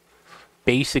to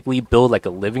basically build like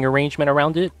a living arrangement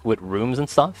around it with rooms and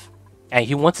stuff. And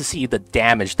he wants to see the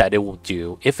damage that it will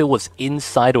do if it was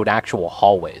inside with actual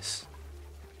hallways.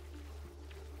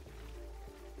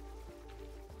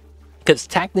 Because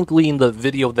technically in the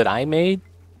video that I made,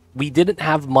 we didn't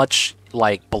have much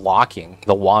like blocking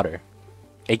the water.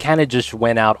 It kind of just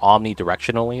went out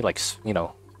omnidirectionally, like, you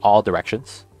know, all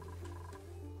directions.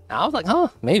 And I was like, huh,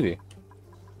 maybe.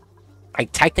 I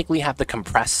technically have the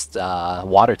compressed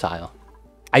water tile.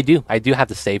 I do have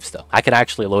the saves though. I could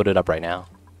actually load it up right now.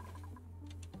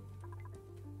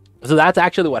 So that's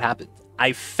actually what happened.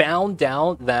 I found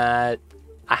out that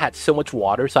I had so much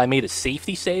water, so I made a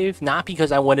safety save, not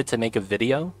because I wanted to make a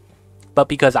video, but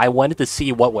because I wanted to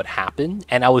see what would happen,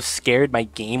 and I was scared my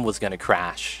game was going to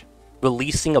crash,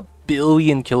 releasing 1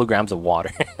 billion kilograms of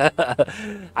water.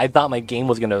 I thought my game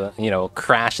was going to, you know,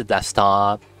 crash the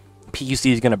desktop,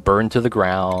 PC is going to burn to the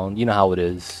ground, you know how it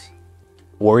is.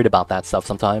 Worried about that stuff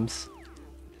sometimes.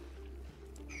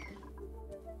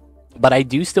 But I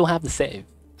do still have the save.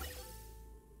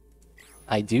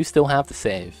 I do still have the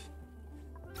save.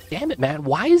 Damn it, man.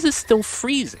 Why is this still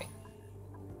freezing?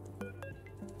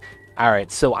 Alright,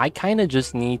 so I kind of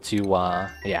just need to,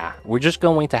 yeah. We're just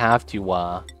going to have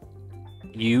to,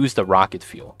 use the rocket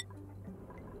fuel.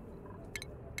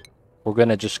 We're going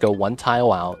to just go 1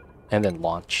 tile out and then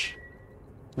launch.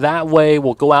 That way,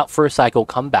 we'll go out for a cycle,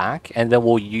 come back, and then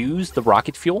we'll use the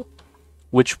rocket fuel,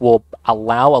 which will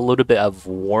allow a little bit of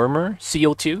warmer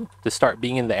CO2 to start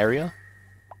being in the area.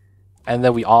 And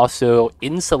then we also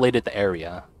insulated the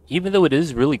area. Even though it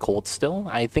is really cold still,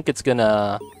 I think it's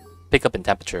gonna pick up in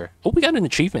temperature. Oh, we got an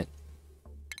achievement.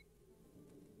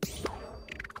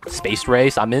 Space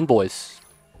race, I'm in, boys.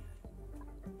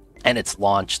 And it's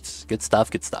launched. Good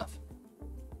stuff, good stuff.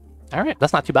 Alright,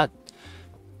 that's not too bad.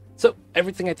 So,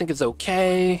 everything I think is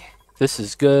okay. This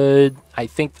is good. I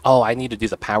think... Oh, I need to do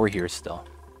the power here still.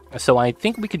 So, I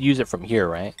think we could use it from here,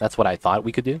 right? That's what I thought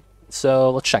we could do.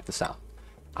 So, let's check this out.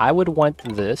 I would want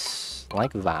this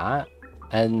like that.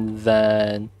 And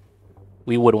then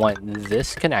we would want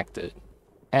this connected.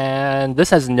 And this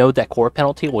has no decor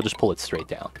penalty. We'll just pull it straight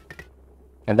down.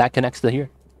 And that connects to here.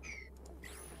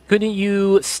 Couldn't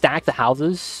you stack the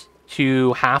houses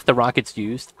to half the rockets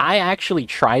used? I actually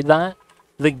tried that.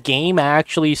 The game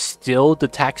actually still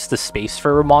detects the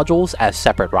Spacefarer modules as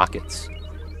separate rockets.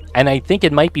 And I think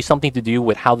it might be something to do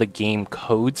with how the game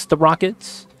codes the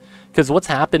rockets. Because what's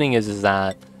happening is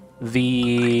that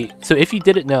so if you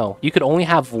didn't know, you could only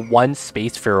have one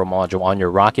Spacefarer module on your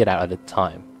rocket at a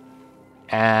time.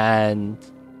 And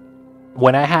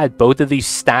when I had both of these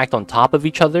stacked on top of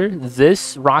each other,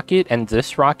 this rocket and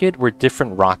this rocket were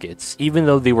different rockets, even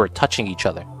though they were touching each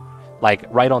other. Like,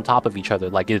 right on top of each other,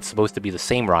 like it's supposed to be the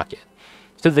same rocket.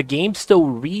 So the game still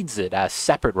reads it as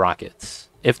separate rockets,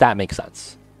 if that makes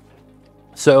sense.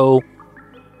 So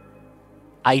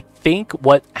I think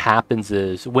what happens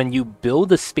is when you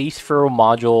build a Spacefarer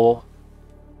module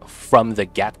from the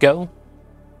get-go,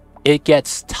 it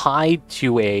gets tied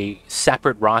to a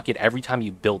separate rocket every time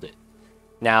you build it.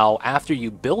 Now, after you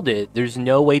build it, there's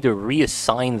no way to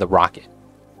reassign the rocket,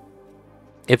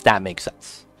 if that makes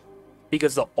sense.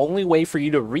 Because the only way for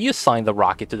you to reassign the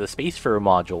rocket to the Spacefarer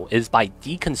module is by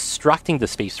deconstructing the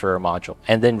Spacefarer module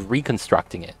and then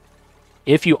reconstructing it.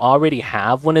 If you already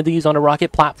have one of these on a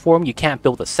rocket platform, you can't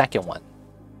build a second one.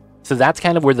 So that's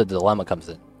kind of where the dilemma comes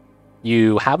in.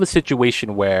 You have a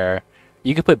situation where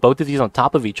you can put both of these on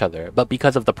top of each other, but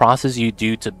because of the process you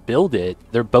do to build it,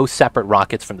 they're both separate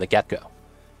rockets from the get-go.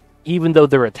 Even though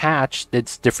they're attached,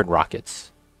 it's different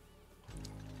rockets.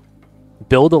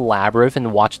 Build a labyrinth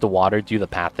and watch the water do the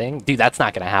pathing? Dude, that's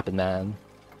not going to happen, man.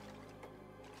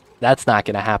 That's not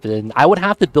going to happen. I would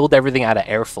have to build everything out of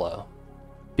airflow.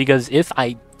 Because if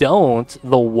I don't,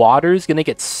 the water is going to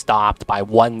get stopped by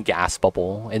one gas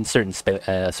bubble in certain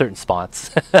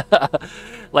spots.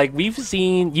 Like, we've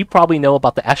seen... You probably know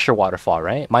about the Escher waterfall,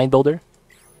 right? Mind Builder?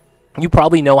 You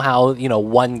probably know how, you know,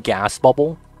 one gas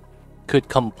bubble could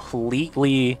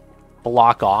completely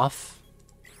block off,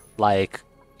 like,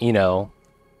 you know,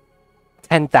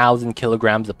 10,000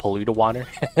 kilograms of polluted water.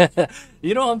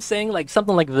 You know what I'm saying? Like,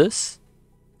 something like this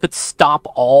could stop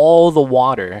all the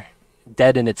water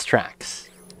dead in its tracks.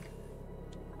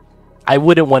 I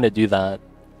wouldn't want to do that.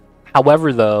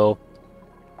 However, though,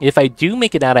 if I do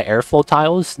make it out of airflow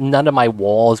tiles, none of my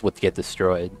walls would get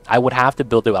destroyed. I would have to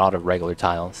build it out of regular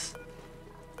tiles.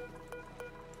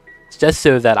 Just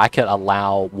so that I could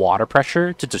allow water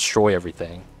pressure to destroy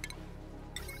everything.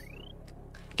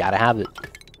 Gotta have it.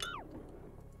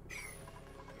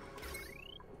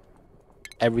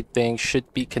 Everything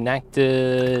should be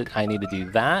connected. I need to do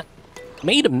that.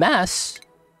 Made a mess?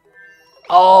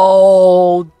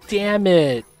 Oh, damn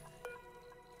it.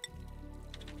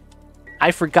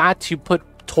 I forgot to put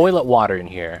toilet water in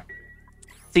here.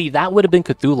 See, that would have been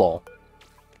Cthulhu.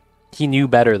 He knew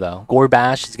better, though.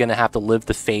 Gorbash is going to have to live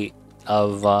the fate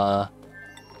of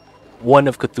one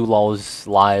of Cthulhu's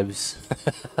lives.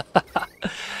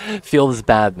 Feels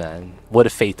bad, man. What a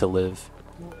fate to live.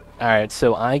 Alright,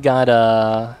 so I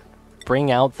gotta bring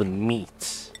out the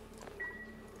meat.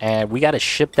 And we gotta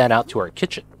ship that out to our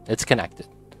kitchen. It's connected.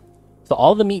 So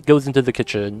all the meat goes into the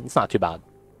kitchen. It's not too bad.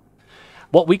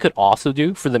 What we could also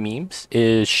do for the memes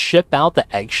is ship out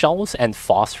the eggshells and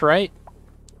phosphorite.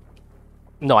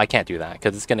 No, I can't do that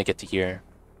because it's gonna get to here.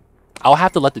 I'll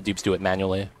have to let the dupes do it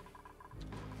manually.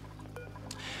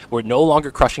 We're no longer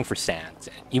crushing for sand,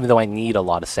 even though I need a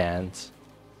lot of sand.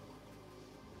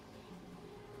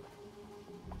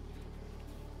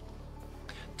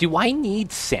 Do I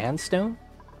need sandstone?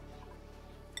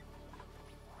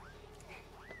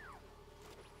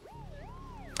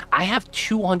 I have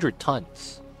 200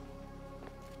 tons.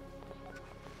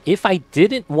 If I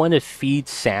didn't want to feed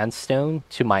sandstone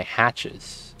to my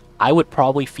hatches, I would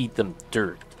probably feed them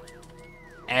dirt.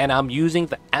 And I'm using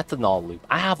the ethanol loop.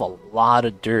 I have a lot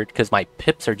of dirt because my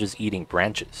pips are just eating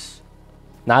branches.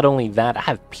 Not only that, I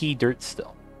have pea dirt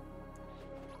still.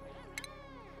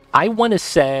 I want to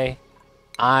say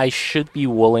I should be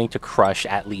willing to crush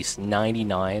at least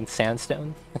 99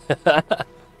 sandstone.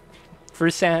 For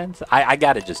sand. I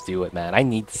gotta just do it, man. I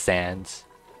need sand.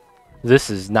 This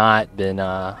has not been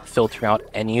filtering out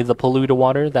any of the polluted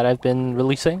water that I've been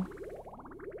releasing.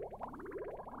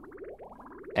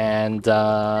 And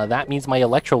that means my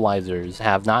electrolyzers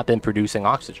have not been producing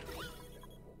oxygen.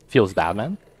 Feels bad,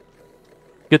 man.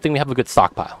 Good thing we have a good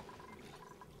stockpile.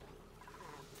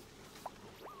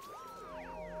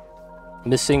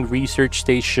 Missing research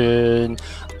station.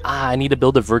 I need to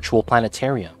build a virtual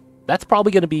planetarium. That's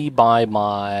probably going to be by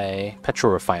my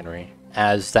petrol refinery,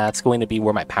 as that's going to be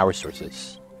where my power source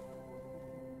is.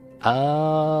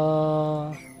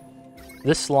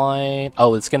 This line...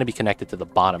 Oh, it's going to be connected to the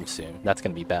bottom soon. That's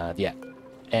going to be bad. Yeah.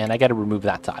 And I got to remove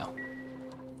that tile.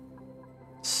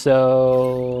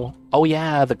 So... Oh,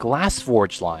 yeah, the glass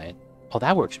forge line. Oh,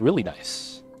 that works really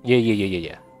nice.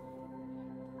 Yeah.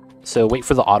 So, wait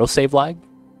for the autosave lag.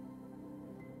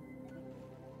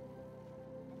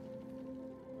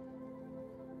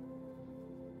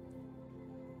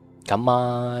 Come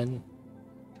on.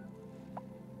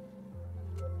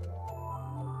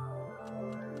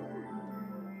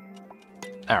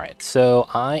 Alright, so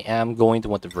I am going to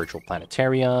want the virtual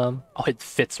planetarium. Oh, it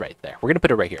fits right there. We're going to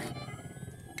put it right here.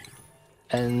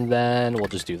 And then we'll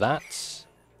just do that.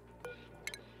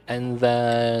 And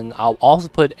then I'll also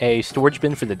put a storage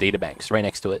bin for the databanks right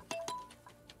next to it.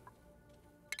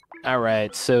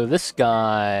 Alright, so this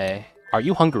guy... Are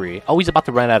you hungry? Oh, he's about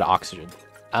to run out of oxygen.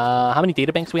 How many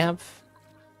databanks we have?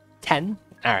 10?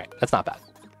 Alright, that's not bad.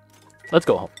 Let's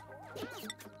go home.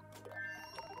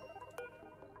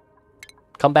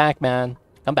 Come back, man.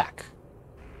 Come back.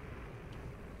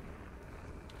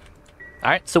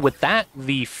 Alright, so with that,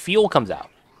 the fuel comes out.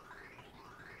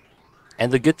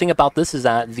 And the good thing about this is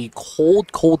that the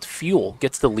cold fuel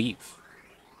gets to leave.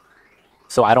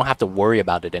 So I don't have to worry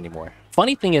about it anymore.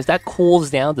 Funny thing is, that cools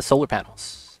down the solar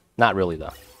panels. Not really,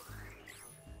 though.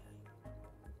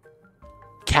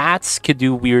 Cats could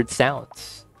do weird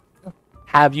sounds.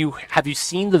 Have you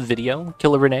seen the video,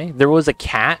 Killer Renee? There was a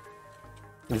cat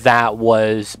that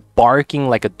was barking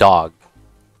like a dog.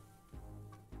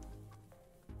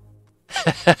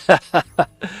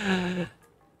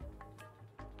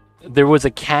 There was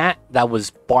a cat that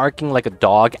was barking like a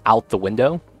dog out the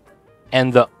window,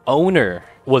 and the owner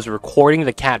was recording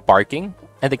the cat barking,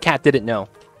 and the cat didn't know.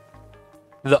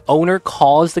 The owner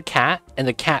calls the cat, and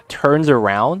the cat turns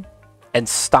around and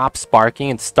stops barking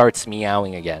and starts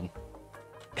meowing again.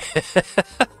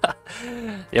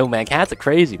 Yo, man, cats are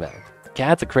crazy, man.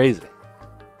 Cats are crazy.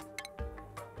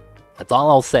 That's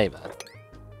all I'll say, man.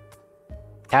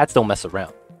 Cats don't mess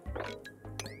around.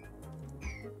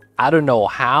 I don't know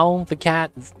how the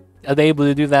cat is able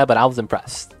to do that, but I was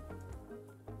impressed.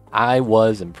 I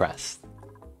was impressed.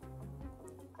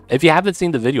 If you haven't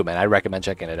seen the video, man, I recommend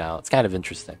checking it out. It's kind of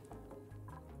interesting.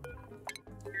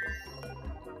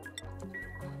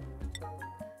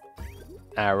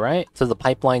 Alright, so the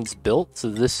pipeline's built, so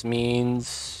this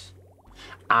means...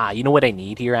 you know what I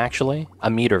need here, actually? A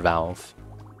meter valve.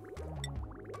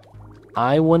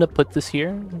 I want to put this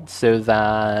here so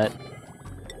that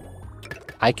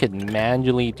I could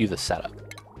manually do the setup.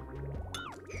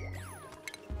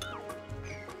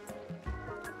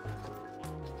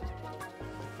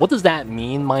 What does that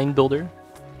mean, Mind Builder?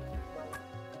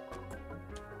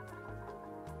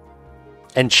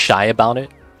 And shy about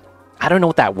it? I don't know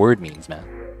what that word means, man.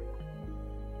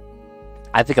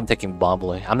 I think I'm taking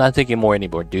Bombly. I'm not taking more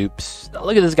anymore dupes.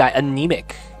 Look at this guy,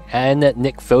 anemic and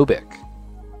Nick-phobic.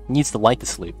 Needs the light to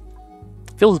sleep.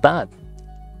 Feels bad.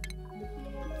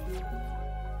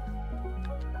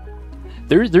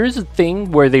 There is a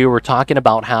thing where they were talking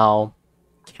about how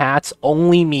cats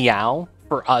only meow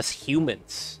for us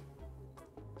humans.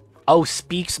 Oh,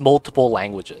 speaks multiple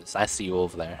languages. I see you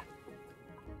over there.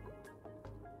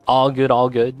 All good, all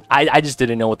good. I just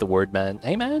didn't know what the word meant.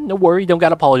 Hey, man, no worry. Don't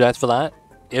gotta apologize for that.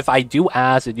 If I do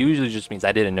ask, it usually just means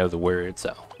I didn't know the word.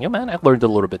 So, you know, man, I learned a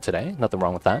little bit today. Nothing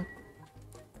wrong with that.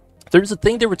 There's a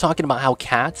thing they were talking about how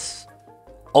cats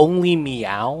only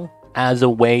meow as a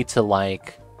way to,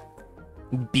 like,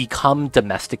 become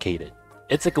domesticated.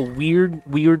 It's like a weird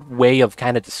way of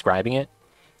kind of describing it.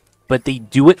 But they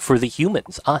do it for the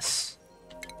humans, us.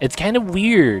 It's kind of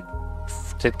weird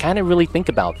to kind of really think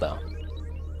about, though.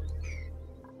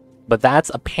 But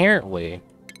that's apparently,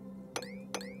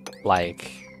 like,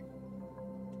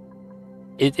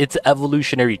 it's an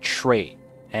evolutionary trait.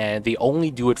 And they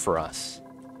only do it for us.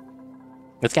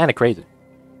 It's kind of crazy.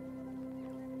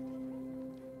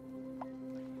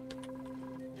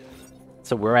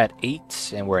 So we're at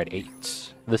 8, and we're at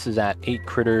 8. This is at 8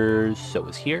 critters, so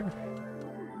it's here.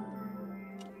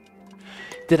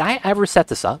 Did I ever set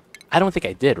this up? I don't think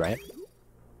I did, right?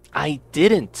 I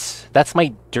didn't. That's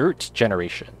my dirt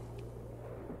generation.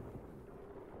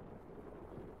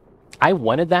 I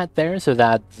wanted that there so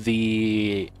that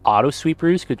the auto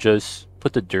sweepers could just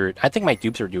put the dirt. I think my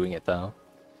dupes are doing it, though.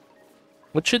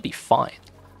 which should be fine.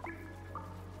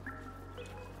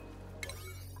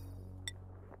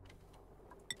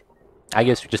 I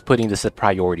guess just putting this at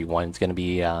priority 1 is going to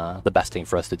be the best thing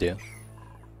for us to do.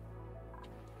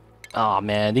 Oh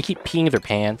man, they keep peeing their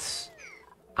pants.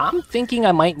 I'm thinking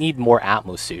I might need more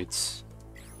Atmo suits.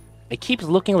 It keeps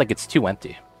looking like it's too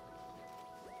empty.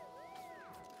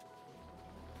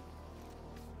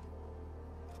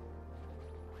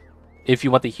 If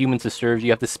you want the humans to serve,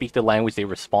 you have to speak the language they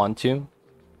respond to.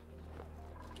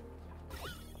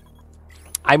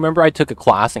 I remember I took a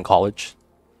class in college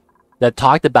that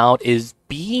talked about, is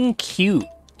being cute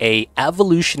a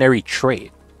evolutionary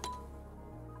trait?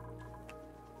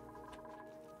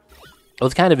 It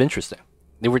was kind of interesting.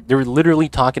 They were literally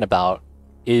talking about,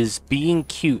 is being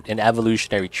cute an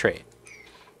evolutionary trait?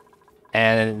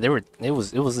 And it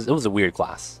was a weird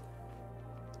class.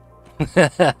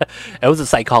 It was a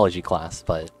psychology class,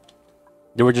 but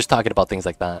they were just talking about things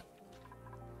like that.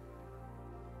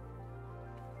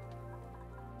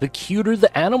 The cuter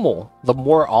the animal, the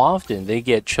more often they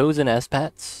get chosen as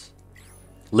pets,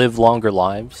 live longer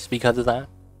lives because of that,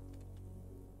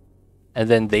 and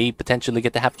then they potentially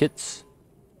get to have kids.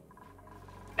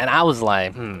 And I was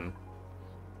like, you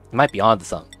might be onto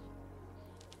something.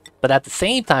 But at the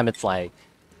same time, it's like,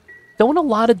 don't a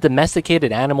lot of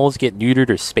domesticated animals get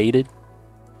neutered or spaded?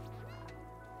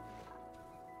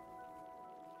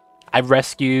 I've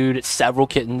rescued several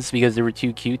kittens because they were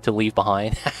too cute to leave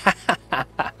behind.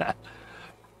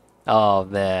 Oh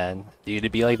man, dude,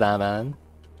 it'd be like that, man.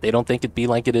 They don't think it'd be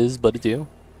like it is, but it do.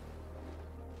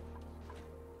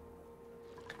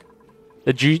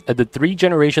 The 3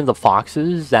 generations of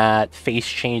foxes that face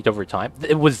changed over time.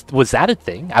 Was that a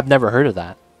thing? I've never heard of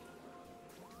that.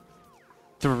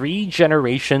 3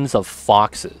 generations of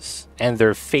foxes and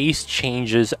their face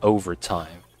changes over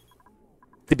time.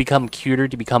 To become cuter,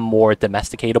 to become more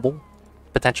domesticatable,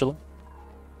 potentially.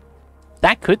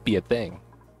 That could be a thing.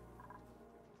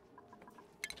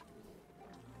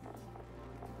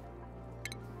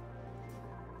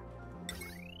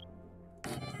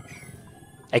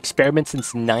 Experiment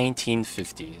since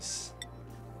 1950s.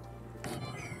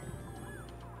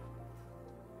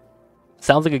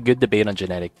 Sounds like a good debate on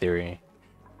genetic theory.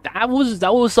 That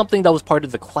was something that was part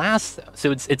of the class, though.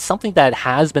 So it's something that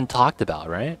has been talked about,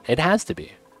 right? It has to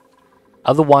be.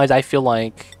 Otherwise, I feel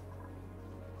like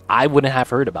I wouldn't have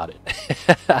heard about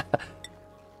it.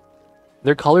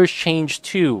 Their colors change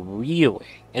too, really.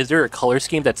 Is there a color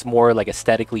scheme that's more like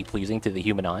aesthetically pleasing to the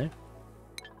human eye?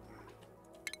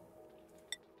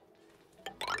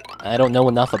 I don't know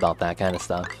enough about that kind of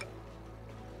stuff.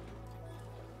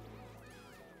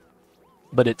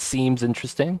 But it seems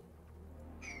interesting.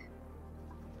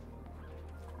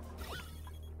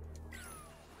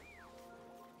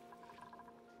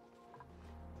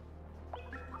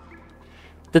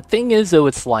 The thing is, though,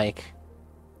 it's like,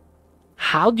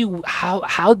 how do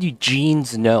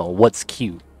genes know what's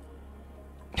cute?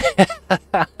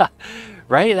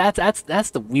 Right?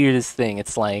 That's the weirdest thing.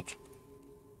 It's like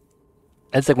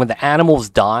when the animals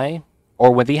die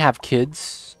or when they have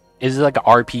kids, is it like an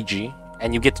RPG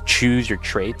and you get to choose your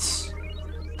traits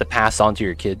to pass on to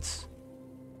your kids?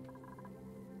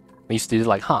 I used to do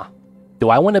like, do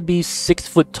I want to be 6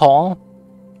 foot tall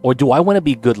or do I want to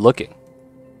be good looking?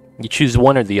 You choose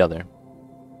one or the other.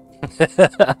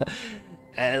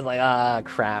 And it's like,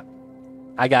 crap.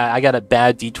 I got a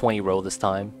bad D20 roll this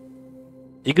time.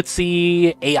 You could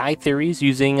see AI theories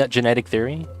using genetic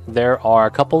theory. There are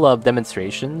a couple of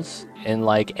demonstrations in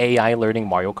like AI learning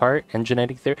Mario Kart and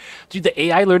genetic theory. Dude, the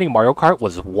AI learning Mario Kart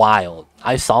was wild.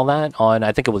 I saw that on,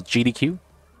 I think it was GDQ.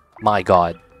 My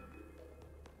god.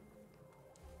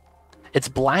 It's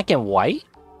black and white?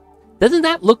 Doesn't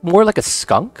that look more like a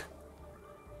skunk?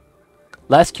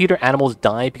 Less cuter animals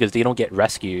die because they don't get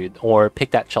rescued or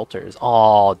picked at shelters.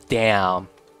 Oh, damn.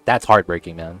 That's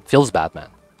heartbreaking, man. Feels bad, man.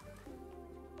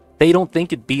 They don't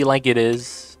think it'd be like it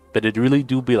is, but it really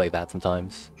do be like that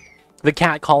sometimes. The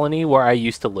cat colony where I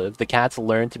used to live, the cats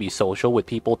learned to be social with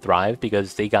people, thrive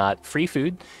because they got free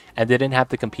food and didn't have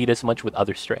to compete as much with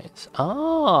other strains.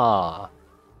 Ah.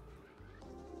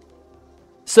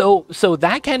 So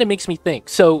that kind of makes me think.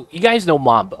 So you guys know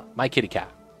Mamba, my kitty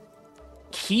cat.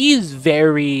 He is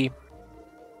very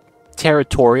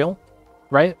territorial,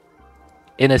 right?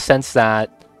 In a sense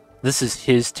that this is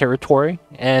his territory,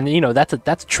 and you know that's a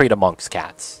trait amongst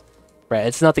cats, right?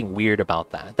 It's nothing weird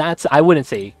about that. I wouldn't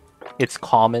say it's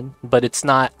common, but it's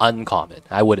not uncommon.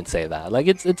 I wouldn't say that. Like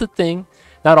it's a thing.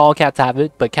 Not all cats have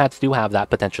it, but cats do have that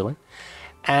potentially.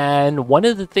 And one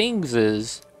of the things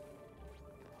is,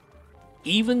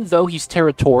 even though he's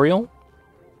territorial,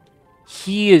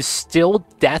 he is still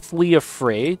deathly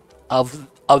afraid of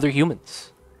other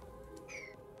humans.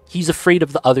 He's afraid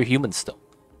of the other humans still.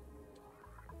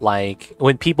 Like,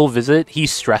 when people visit,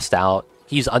 he's stressed out.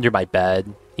 He's under my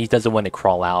bed. He doesn't want to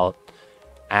crawl out.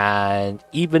 And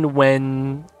even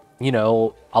when, you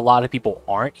know, a lot of people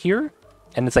aren't here,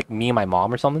 and it's like me and my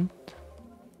mom or something,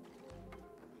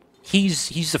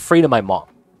 he's afraid of my mom.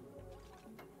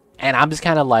 And I'm just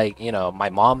kind of like, you know, my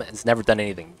mom has never done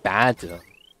anything bad to him.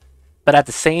 But at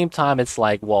the same time, it's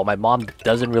like, well, my mom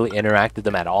doesn't really interact with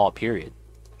them at all, period.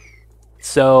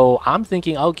 So I'm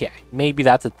thinking, okay, maybe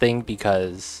that's a thing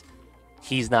because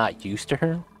he's not used to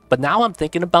her. But now I'm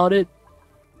thinking about it.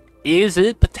 Is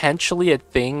it potentially a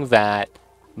thing that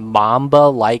Mamba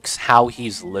likes how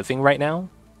he's living right now?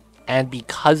 And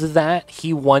because of that,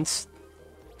 he wants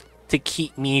to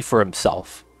keep me for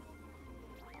himself.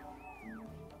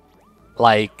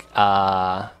 Like,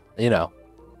 you know,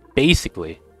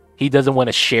 basically, he doesn't want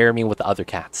to share me with the other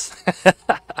cats.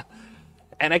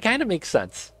 And it kind of makes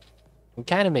sense. It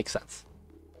kind of makes sense.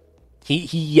 He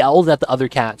yells at the other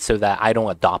cats so that I don't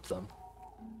adopt them.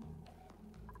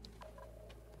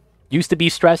 Used to be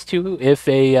stressed too if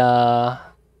a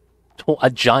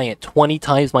giant 20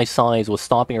 times my size was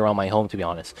stomping around my home, to be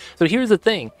honest. So here's the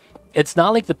thing. It's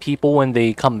not like the people when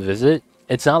they come visit,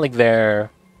 it's not like they're,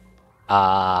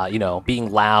 you know,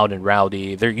 being loud and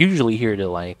rowdy. They're usually here to,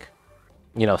 like,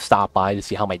 you know, stop by to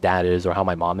see how my dad is or how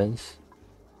my mom is.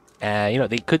 And, you know,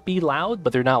 they could be loud,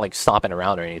 but they're not, like, stomping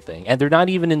around or anything. And they're not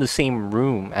even in the same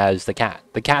room as the cat.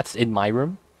 The cat's in my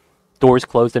room. Doors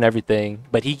closed and everything.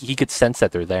 But he could sense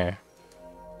that they're there.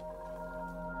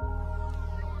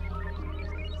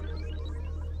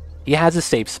 He has a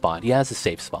safe spot. He has a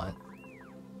safe spot.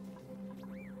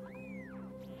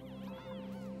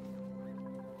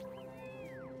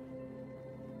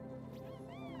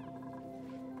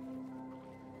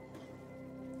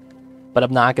 But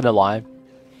I'm not gonna lie.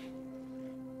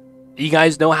 You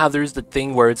guys know how there's the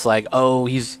thing where it's like, oh,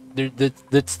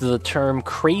 that's the term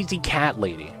crazy cat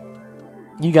lady.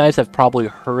 You guys have probably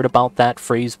heard about that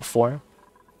phrase before.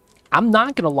 I'm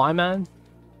not gonna lie, man.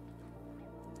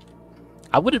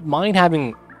 I wouldn't mind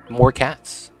having more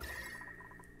cats.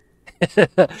 Is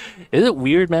it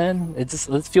weird, man? It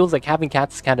feels like having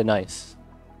cats is kind of nice.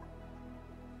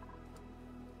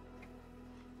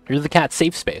 You're the cat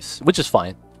safe space, which is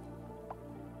fine.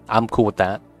 I'm cool with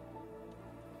that.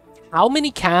 How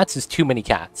many cats is too many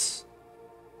cats?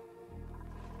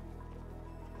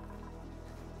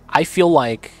 I feel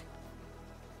like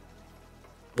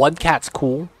one cat's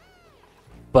cool,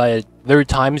 but there are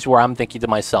times where I'm thinking to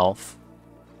myself,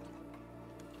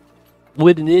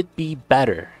 wouldn't it be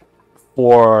better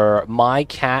for my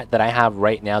cat that I have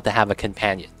right now to have a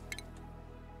companion?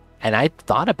 And I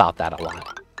thought about that a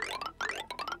lot.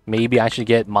 Maybe I should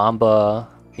get Mamba,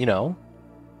 you know,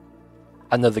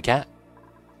 another cat.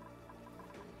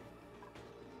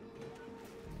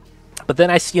 But then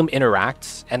I see him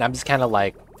interact, and I'm just kind of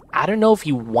like, I don't know if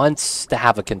he wants to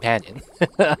have a companion.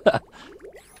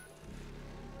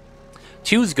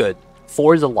 2's good.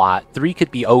 4's a lot. 3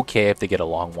 could be okay if they get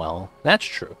along well. That's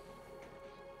true.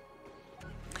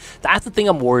 That's the thing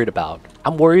I'm worried about.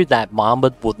 I'm worried that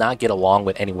Mamba will not get along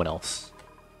with anyone else.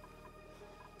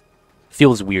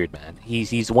 Feels weird, man.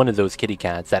 He's one of those kitty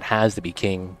cats that has to be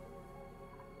king.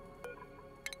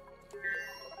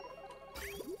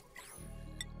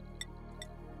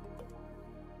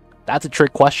 That's a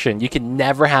trick question. You can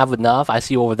never have enough. I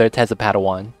see you over there, Teza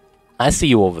Padawan. I see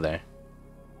you over there.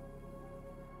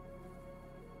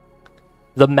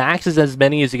 The max is as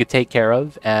many as you could take care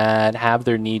of and have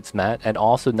their needs met, and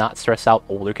also not stress out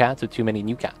older cats with too many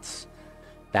new cats.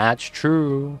 That's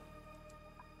true.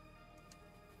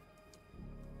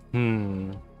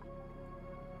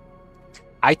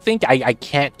 I think I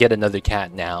can't get another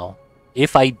cat now.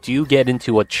 If I do get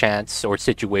into a chance or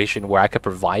situation where I could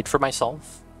provide for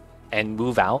myself and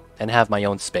move out and have my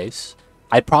own space,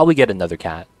 I'd probably get another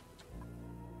cat.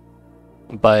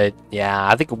 But yeah,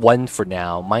 I think 1 for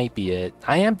now might be it.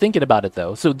 I am thinking about it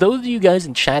though. So those of you guys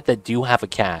in chat that do have a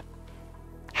cat,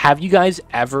 have you guys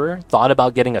ever thought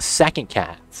about getting a second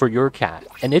cat for your cat?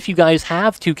 And if you guys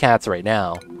have 2 cats right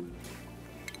now,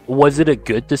 was it a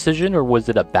good decision or was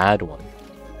it a bad one?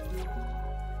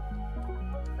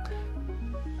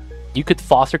 You could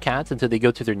foster cats until they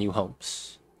go to their new homes.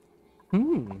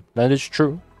 That is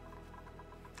true.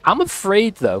 I'm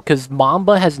afraid though, because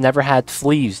Mamba has never had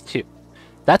fleas too.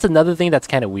 That's another thing that's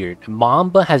kind of weird.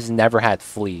 Mamba has never had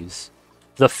fleas.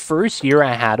 The first year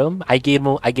I had him, I gave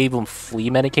him flea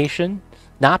medication,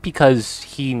 not because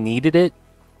he needed it,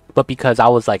 but because I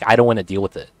was like, I don't want to deal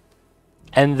with it.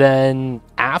 And then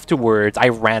afterwards, I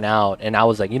ran out, and I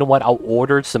was like, you know what? I'll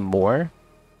order some more,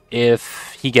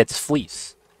 if he gets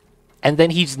fleas. And then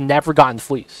he's never gotten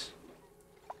fleas.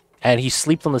 And he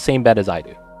sleeps on the same bed as I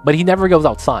do. But he never goes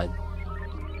outside.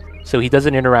 So he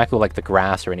doesn't interact with like the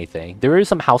grass or anything. There is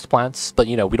some houseplants, but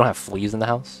you know, we don't have fleas in the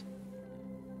house.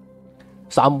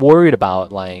 So I'm worried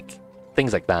about like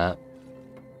things like that.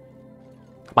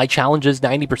 My challenge is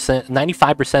 90%,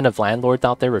 95% of landlords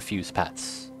out there refuse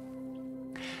pets.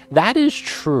 That is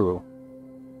true.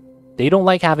 They don't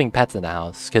like having pets in the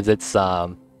house because it's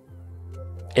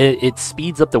it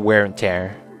speeds up the wear and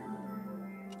tear.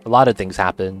 A lot of things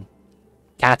happen.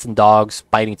 Cats and dogs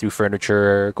biting through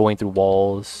furniture, going through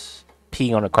walls,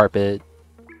 peeing on a carpet.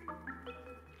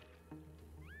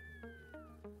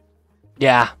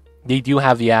 Yeah, they do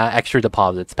have extra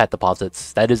deposits, pet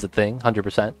deposits. That is a thing,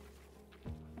 100%.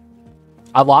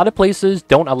 A lot of places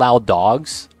don't allow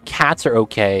dogs. Cats are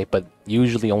okay, but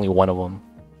usually only one of them.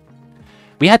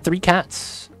 We had 3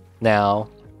 cats now.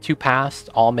 2 passed,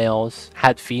 all males.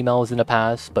 Had females in the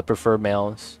past, but prefer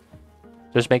males.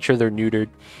 Just make sure they're neutered.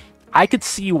 I could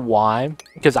see why,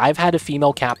 because I've had a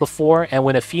female cat before, and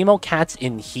when a female cat's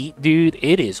in heat, dude,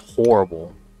 it is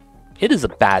horrible. It is a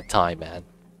bad time, man.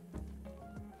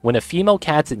 When a female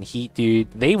cat's in heat, dude,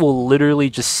 they will literally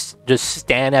just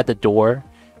stand at the door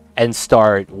and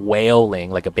start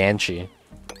wailing like a banshee.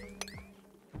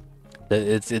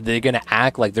 They're gonna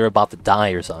act like they're about to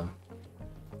die or something.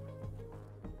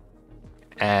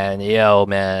 And yo,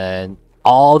 man,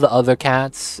 all the other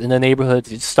cats in the neighborhood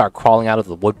just start crawling out of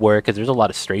the woodwork because there's a lot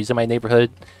of strays in my neighborhood.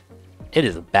 It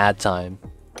is a bad time.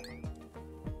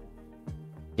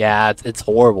 Yeah, it's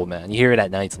horrible, man. You hear it at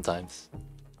night sometimes.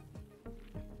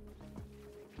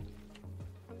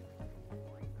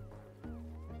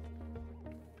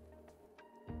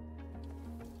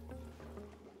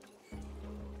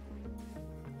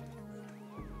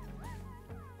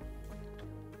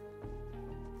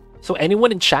 So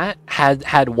anyone in chat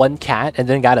had one cat and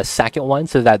then got a second one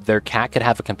so that their cat could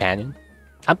have a companion?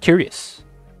 I'm curious.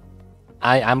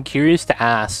 I'm curious to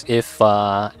ask if,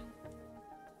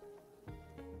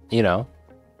 you know,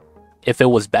 if it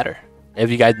was better. If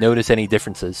you guys notice any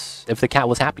differences. If the cat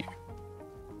was happier.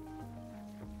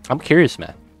 I'm curious,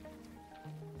 man.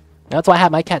 That's why I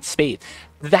had my cat spayed.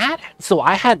 So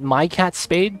I had my cat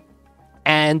spayed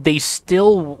and they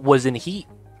still was in heat.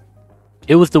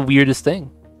 It was the weirdest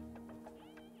thing.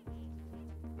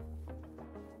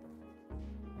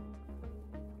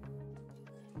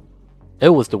 It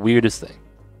was the weirdest thing.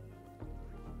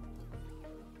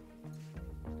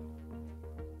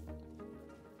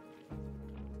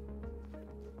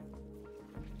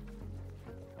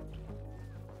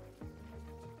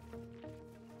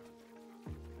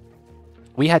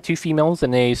 We had 2 females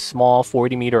in a small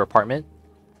 40-meter apartment.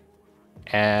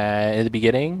 And in the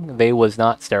beginning, they was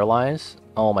not sterilized.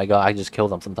 Oh my god, I just kill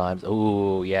them sometimes.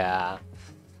 Ooh, yeah.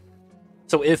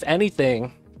 So if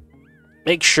anything,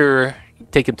 make sure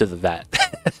take him to the vet.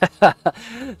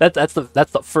 that's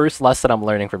the first lesson I'm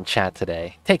learning from chat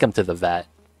today. Take him to the vet.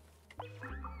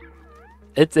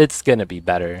 It's gonna be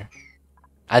better.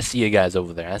 I see you guys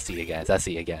over there. I see you guys. I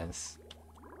see you guys.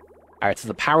 Alright, so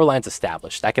the power line's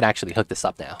established. I can actually hook this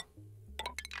up now.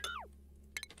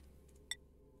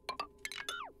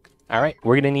 Alright,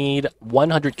 we're gonna need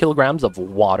 100 kilograms of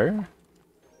water.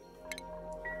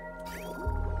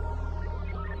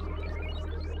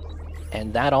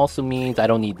 And that also means I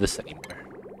don't need this anymore.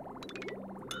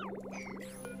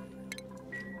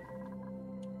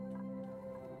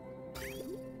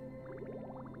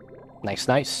 Nice,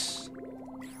 nice.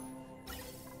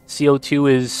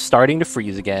 CO2 is starting to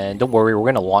freeze again. Don't worry, we're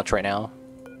gonna launch right now.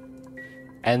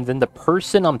 And then the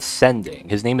person I'm sending,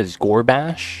 his name is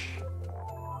Gorbash.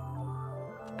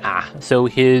 So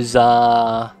his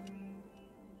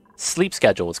sleep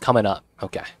schedule is coming up.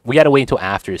 Okay, we gotta wait until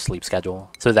after his sleep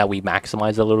schedule so that we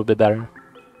maximize a little bit better.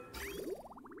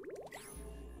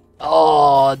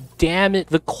 Oh, damn it.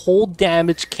 The cold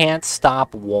damage can't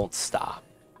stop, won't stop.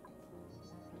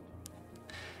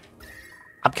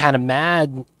 I'm kind of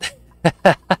mad.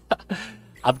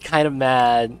 I'm kind of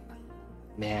mad.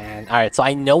 Man. Alright, so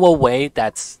I know a way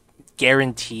that's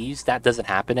guarantees that doesn't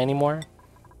happen anymore.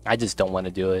 I just don't want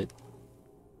to do it.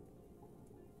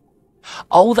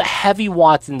 Oh, the heavy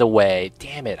watt's in the way.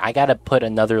 Damn it. I gotta put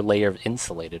another layer of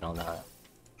insulated on that.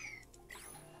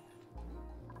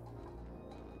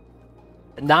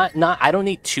 I don't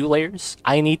need 2 layers.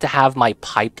 I need to have my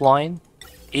pipeline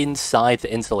inside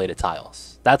the insulated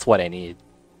tiles. That's what I need.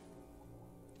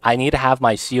 I need to have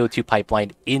my CO2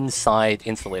 pipeline inside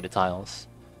insulated tiles.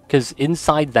 Because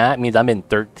inside that means I'm in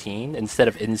 13 instead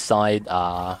of inside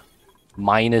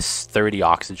minus 30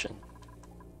 oxygen.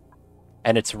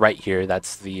 And it's right here.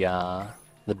 That's the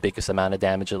the biggest amount of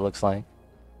damage, it looks like.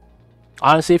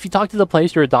 Honestly, if you talk to the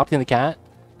place you're adopting the cat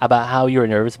about how you're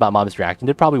nervous about mom's reacting,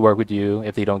 they'd probably work with you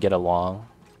if they don't get along.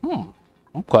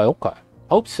 Okay, okay.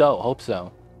 Hope so, hope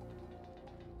so.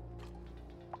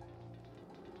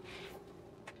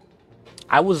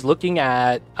 I was looking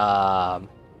at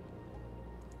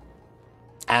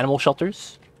animal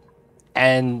shelters,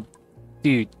 and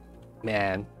dude,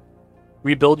 man,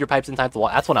 rebuild your pipes in time to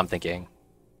water. That's what I'm thinking.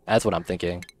 That's what I'm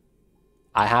thinking.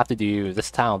 I have to do this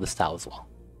tile as well.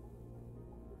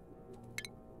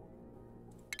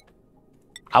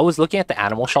 I was looking at the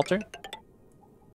animal shelter,